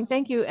keep going.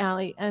 Thank you,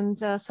 Allie. And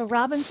so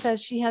Robin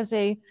says she has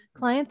a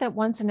client that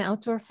wants an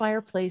outdoor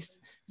fireplace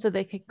so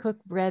they could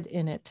cook bread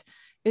in it.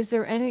 Are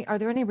there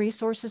any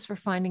resources for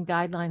finding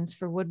guidelines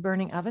for wood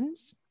burning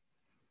ovens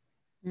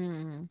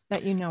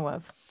that you know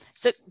of?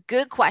 So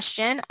good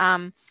question.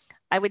 I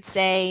would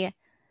say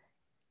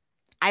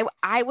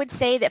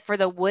that for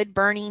the wood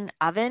burning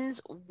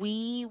ovens,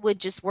 we would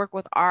just work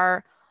with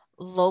our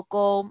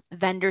local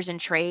vendors and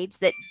trades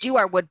that do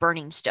our wood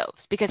burning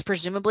stoves, because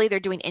presumably they're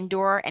doing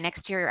indoor and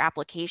exterior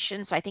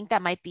applications. So I think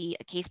that might be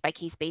a case by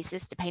case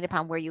basis depending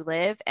upon where you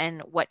live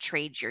and what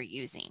trades you're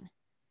using.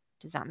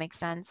 Does that make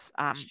sense?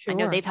 Sure. I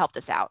know they've helped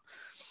us out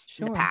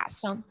in the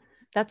past.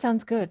 That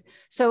sounds good.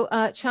 So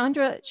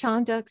Chanda,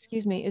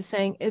 is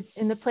saying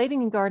in the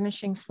plating and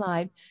garnishing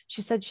slide,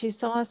 she said she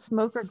saw a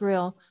smoker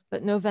grill,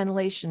 but no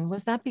ventilation.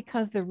 Was that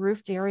because the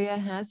roofed area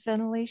has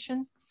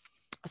ventilation?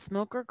 A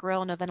smoker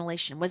grill, no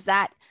ventilation. Was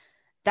that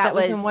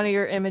was in one of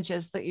your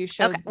images that you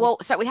showed? Okay. Well,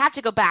 so we have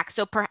to go back.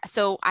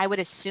 So I would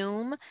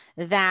assume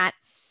that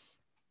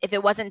if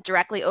it wasn't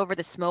directly over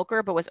the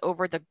smoker, but was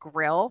over the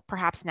grill,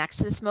 perhaps next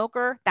to the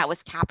smoker, that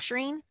was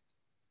capturing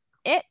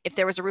it. If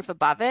there was a roof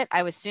above it,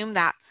 I assume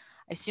that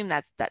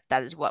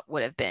is what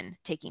would have been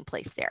taking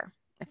place there,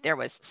 if there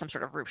was some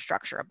sort of roof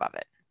structure above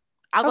it.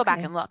 I'll go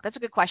back and look. That's a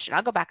good question.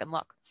 I'll go back and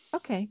look.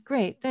 Okay,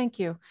 great. Thank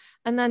you.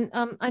 And then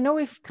I know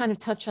we've kind of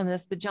touched on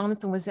this, but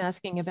Jonathan was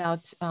asking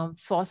about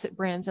faucet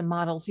brands and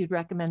models you'd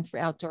recommend for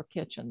outdoor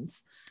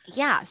kitchens.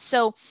 Yeah.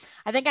 So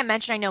I think I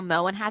mentioned, I know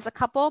MANN has a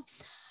couple.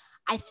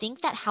 I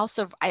think that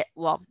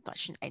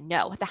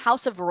the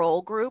House of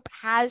Roll group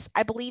has,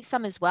 I believe,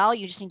 some as well.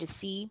 You just need to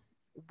see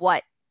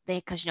what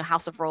because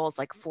House of Roll is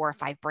like 4 or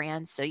 5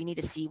 brands, so you need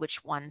to see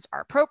which ones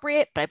are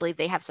appropriate, but I believe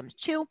they have some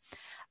too.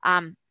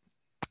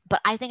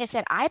 But I think I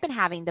said I've been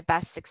having the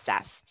best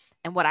success,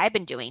 and what I've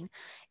been doing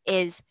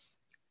is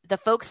the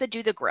folks that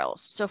do the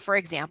grills. So for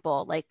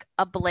example, like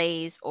a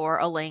Blaze or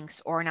a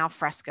Lynx or an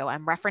Alfresco,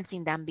 I'm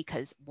referencing them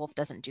because Wolf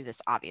doesn't do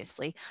this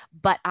obviously,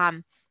 but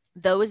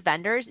those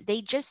vendors,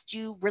 they just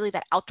do really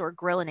that outdoor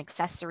grill and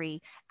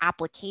accessory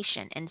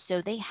application. And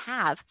so they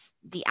have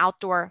the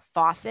outdoor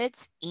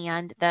faucets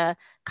and the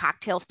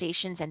cocktail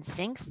stations and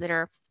sinks that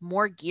are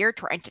more geared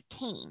toward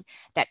entertaining,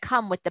 that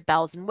come with the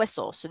bells and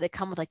whistles. So they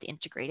come with like the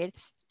integrated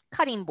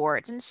cutting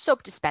boards and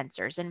soap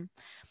dispensers and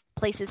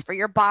places for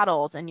your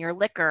bottles and your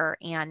liquor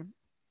and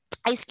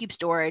ice cube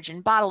storage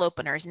and bottle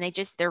openers. And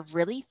they're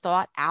really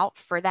thought out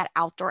for that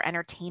outdoor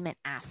entertainment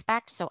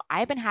aspect. So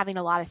I've been having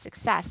a lot of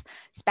success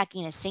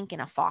speccing a sink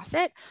and a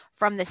faucet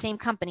from the same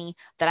company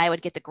that I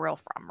would get the grill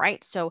from,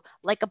 right? So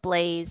like a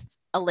Blaze,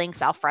 a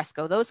Lynx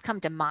Alfresco, those come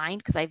to mind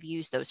because I've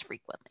used those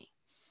frequently.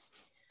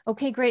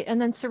 Okay, great.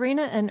 And then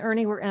Serena and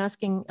Ernie were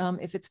asking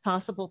if it's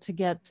possible to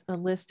get a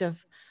list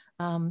of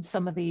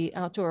some of the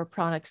outdoor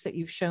products that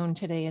you've shown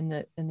today in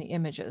the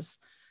images.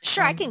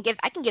 Sure, I can give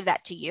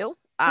that to you.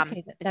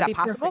 Okay, is that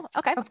possible? Perfect.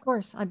 Okay. Of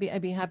course, I'd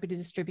be happy to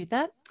distribute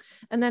that.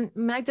 And then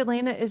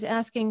Magdalena is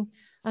asking,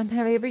 have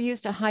you ever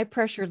used a high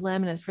pressure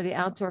laminate for the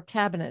outdoor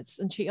cabinets?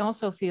 And she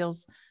also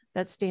feels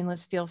that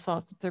stainless steel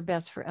faucets are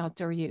best for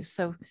outdoor use.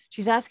 So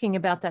she's asking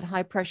about that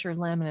high pressure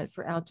laminate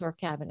for outdoor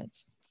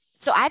cabinets.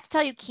 So I have to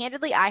tell you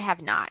candidly, I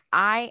have not.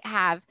 I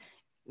have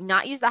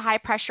not used the high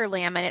pressure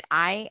laminate.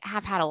 I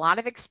have had a lot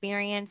of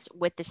experience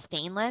with the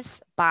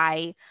stainless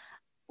by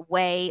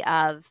way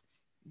of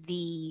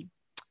the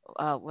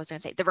what was I going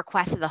to say, the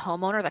request of the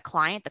homeowner,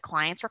 the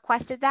clients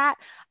requested that.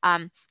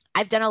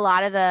 I've done a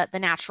lot of the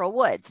natural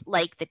woods,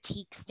 like the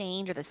teak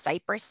stained or the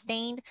cypress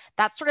stained.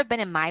 That's sort of been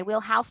in my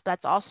wheelhouse, but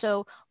that's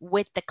also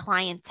with the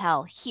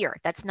clientele here.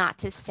 That's not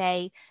to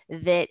say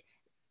that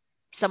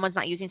someone's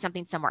not using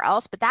something somewhere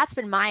else, but that's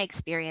been my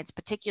experience,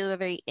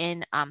 particularly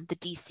in the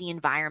DC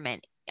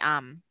environment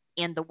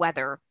and the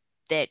weather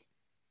that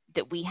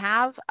we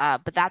have.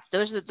 But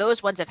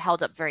those ones have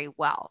held up very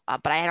well.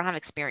 But I don't have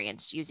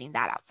experience using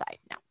that outside.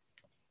 No.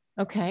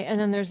 Okay, and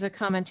then there's a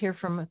comment here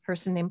from a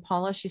person named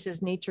Paula. She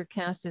says Nature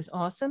Cast is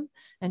awesome,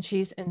 and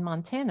she's in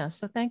Montana.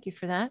 So thank you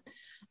for that.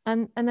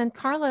 And then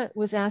Carla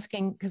was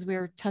asking, because we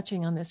were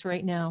touching on this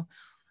right now.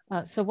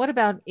 So what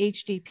about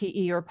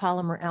HDPE or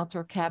polymer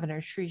outdoor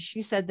cabinetry?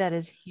 She said that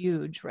is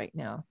huge right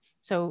now.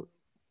 So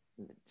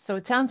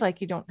it sounds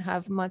like you don't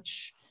have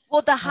much.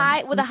 Well, the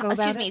high, let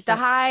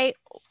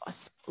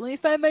me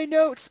find my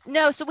notes.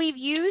 No, so we've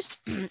used,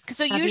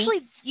 so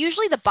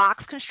usually the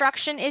box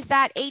construction is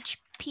that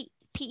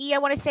HDPE, I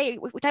want to say,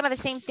 we're talking about the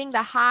same thing,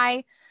 the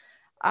high,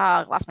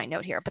 lost my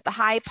note here, but the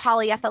high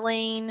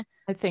polyethylene,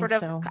 I think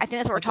that's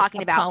what we're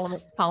talking about.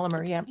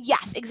 Polymer, yeah.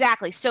 Yes,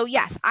 exactly. So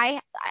yes,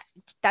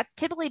 that's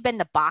typically been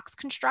the box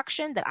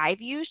construction that I've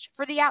used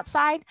for the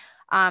outside.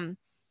 But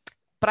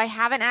I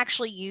haven't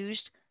actually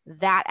used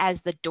that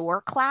as the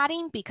door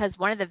cladding, because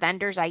one of the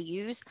vendors I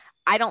use,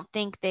 I don't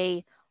think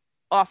they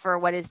offer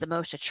what is the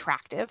most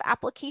attractive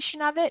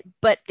application of it,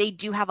 but they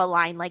do have a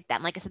line like that.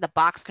 And like I said, the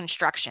box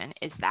construction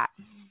is that.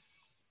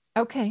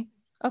 Okay.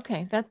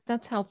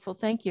 That's helpful.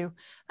 Thank you.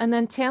 And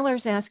then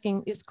Taylor's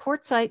asking, is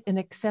quartzite an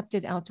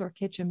accepted outdoor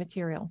kitchen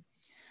material?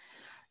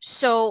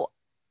 So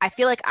I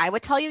feel like I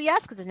would tell you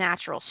yes, because it's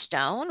natural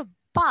stone,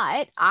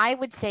 but I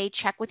would say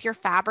check with your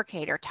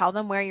fabricator, tell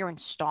them where you're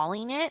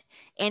installing it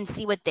and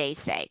see what they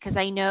say. Because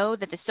I know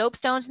that the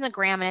soapstones and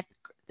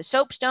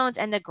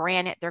the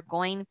granite, they're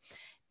going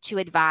to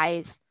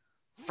advise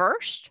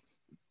first,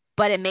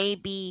 but it may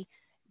be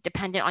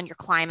dependent on your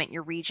climate,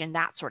 your region,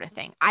 that sort of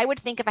thing. I would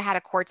think if I had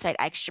a quartzite,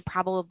 I should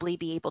probably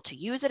be able to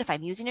use it if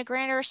I'm using a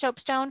granite or a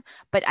soapstone,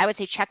 but I would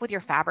say check with your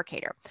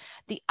fabricator.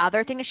 The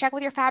other thing to check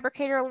with your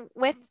fabricator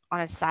with, on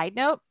a side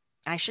note,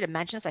 and I should have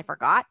mentioned this, I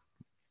forgot,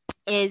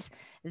 is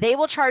they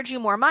will charge you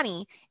more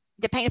money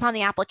depending upon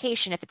the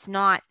application if it's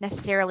not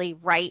necessarily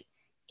right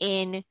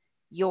in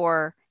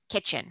your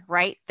kitchen,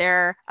 right?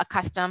 They're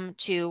accustomed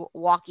to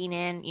walking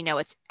in,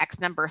 it's X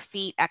number of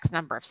feet, X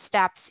number of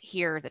steps,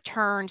 here are the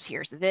turns,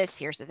 here's this,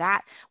 here's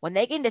that. When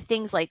they get into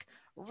things like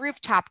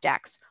rooftop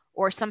decks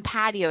or some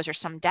patios or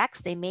some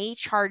decks, they may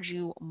charge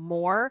you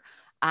more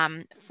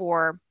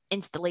for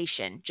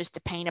installation, just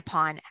depending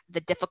upon the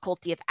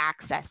difficulty of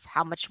access,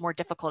 how much more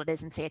difficult it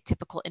is in, say, a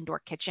typical indoor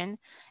kitchen,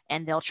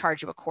 and they'll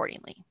charge you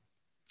accordingly.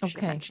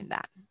 Okay. Mentioned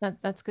that.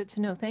 That's good to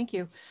know. Thank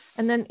you.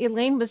 And then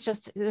Elaine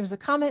there was a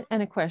comment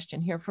and a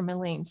question here from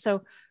Elaine.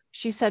 So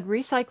she said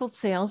recycled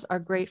sails are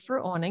great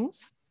for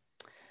awnings.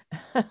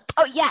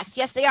 Oh,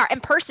 yes, they are.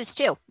 And purses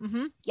too.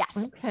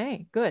 Yes.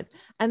 Okay, good.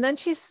 And then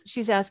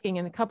she's asking,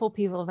 and a couple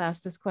people have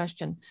asked this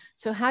question.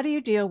 So how do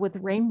you deal with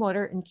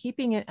rainwater and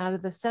keeping it out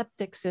of the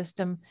septic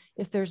system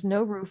if there's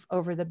no roof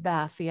over the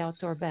bath, the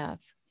outdoor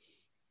bath?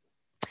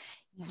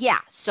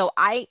 Yeah, so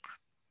I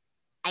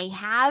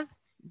have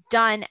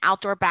done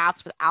outdoor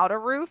baths without a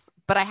roof,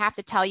 but I have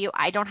to tell you,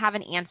 I don't have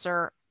an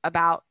answer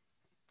about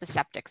the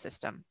septic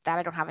system. That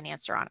I don't have an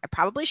answer on. I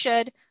probably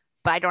should,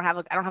 but I don't have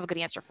a good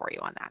answer for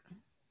you on that.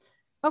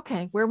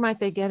 Okay, where might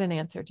they get an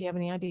answer? Do you have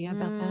any idea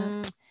about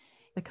that?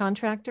 The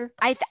contractor?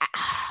 I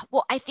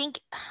think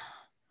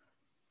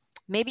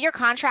maybe your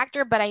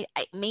contractor, but I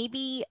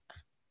maybe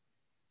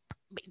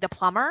the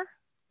plumber,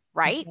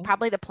 right? Okay.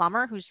 Probably the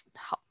plumber who's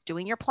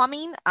doing your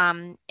plumbing,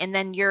 and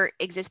then your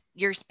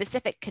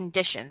specific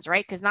conditions,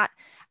 right? Because not,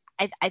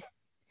 it's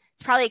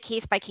probably a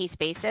case by case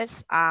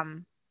basis,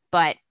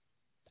 but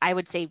I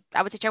would say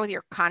check with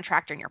your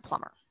contractor and your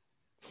plumber.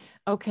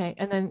 Okay,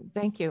 and then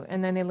thank you.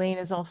 And then Elaine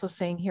is also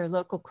saying here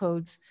local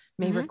codes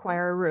may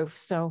require a roof,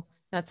 so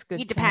that's good.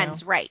 It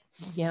depends, right?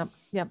 Yep,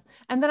 yep.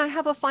 And then I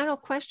have a final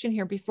question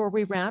here before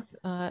we wrap,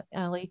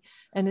 Allie,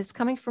 and it's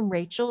coming from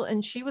Rachel,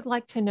 and she would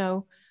like to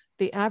know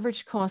the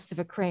average cost of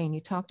a crane.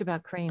 You talked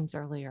about cranes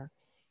earlier.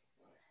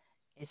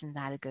 Isn't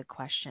that a good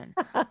question?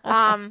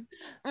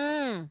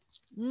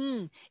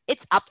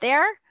 It's up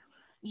there.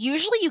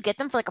 Usually you get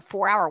them for like a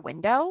 4-hour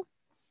window,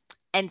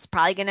 and it's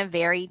probably going to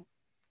vary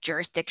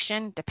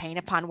jurisdiction depending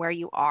upon where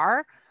you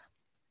are.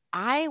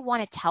 I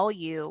want to tell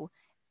you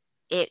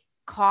it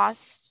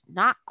costs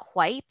not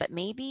quite, but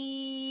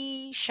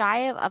maybe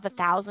shy of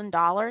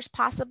 $1,000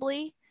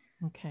 possibly.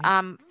 Okay.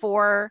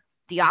 For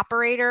the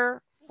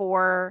operator,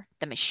 for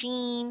the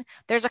machine.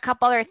 There's a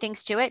couple other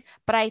things to it,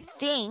 but I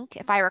think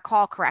if I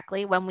recall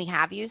correctly, when we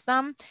have used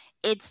them,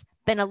 it's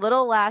been a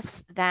little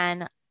less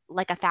than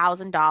like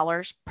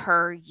 $1,000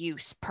 per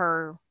use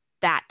per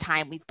that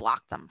time we've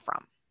blocked them from.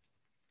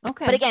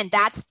 Okay. But again,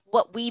 that's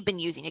what we've been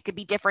using. It could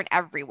be different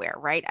everywhere,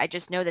 right? I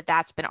just know that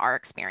that's been our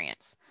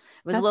experience.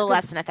 It was a little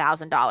less than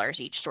 $1,000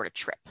 each sort of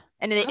trip.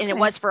 And it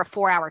was for a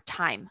 4-hour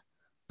time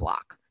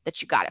block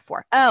that you got it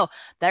for. Oh,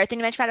 the other thing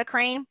to mention about a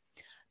crane,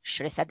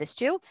 should have said this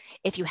too.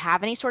 If you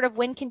have any sort of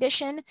wind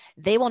condition,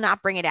 they will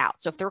not bring it out.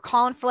 So if they're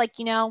calling for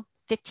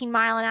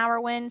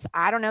 15-mile-an-hour winds,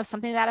 I don't know,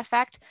 something to that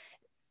effect,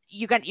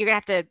 you're going to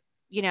have to,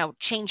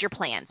 change your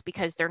plans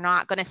because they're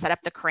not going to set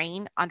up the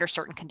crane under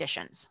certain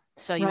conditions.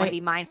 So you want to be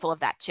mindful of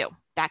that too.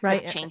 That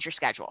could change your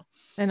schedule.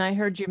 And I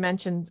heard you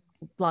mention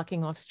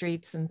blocking off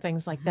streets and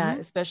things like that,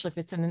 especially if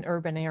it's in an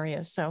urban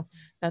area. So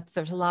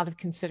there's a lot of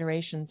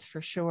considerations for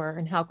sure,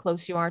 and how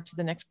close you are to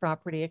the next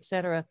property, et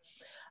cetera.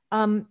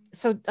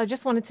 So I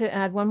just wanted to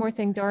add one more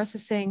thing. Doris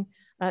is saying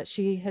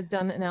she had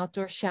done an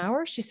outdoor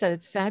shower. She said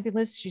it's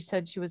fabulous. She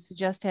said she would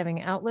suggest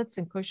having outlets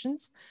and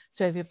cushions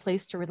so you have a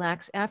place to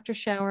relax after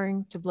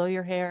showering, to blow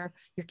your hair,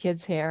 your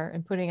kids' hair,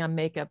 and putting on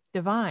makeup.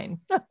 Divine.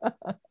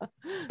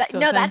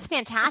 That's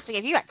fantastic.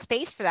 If you got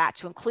space for that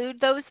to include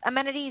those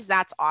amenities,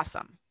 that's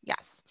awesome.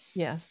 Yes.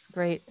 Yes,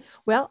 great.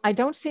 Well, I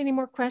don't see any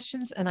more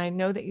questions, and I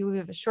know that you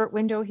have a short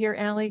window here,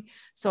 Allie.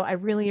 So I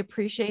really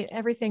appreciate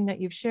everything that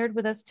you've shared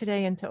with us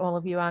today, and to all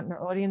of you out in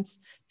our audience,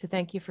 to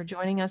thank you for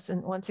joining us.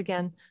 And once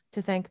again,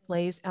 to thank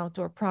Blaze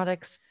Outdoor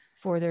Products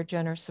for their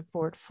generous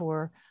support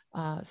for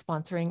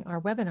sponsoring our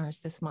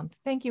webinars this month.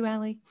 Thank you,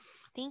 Allie.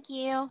 Thank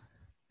you.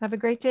 Have a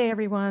great day,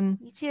 everyone.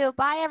 You too.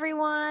 Bye,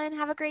 everyone.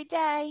 Have a great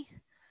day.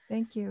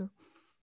 Thank you.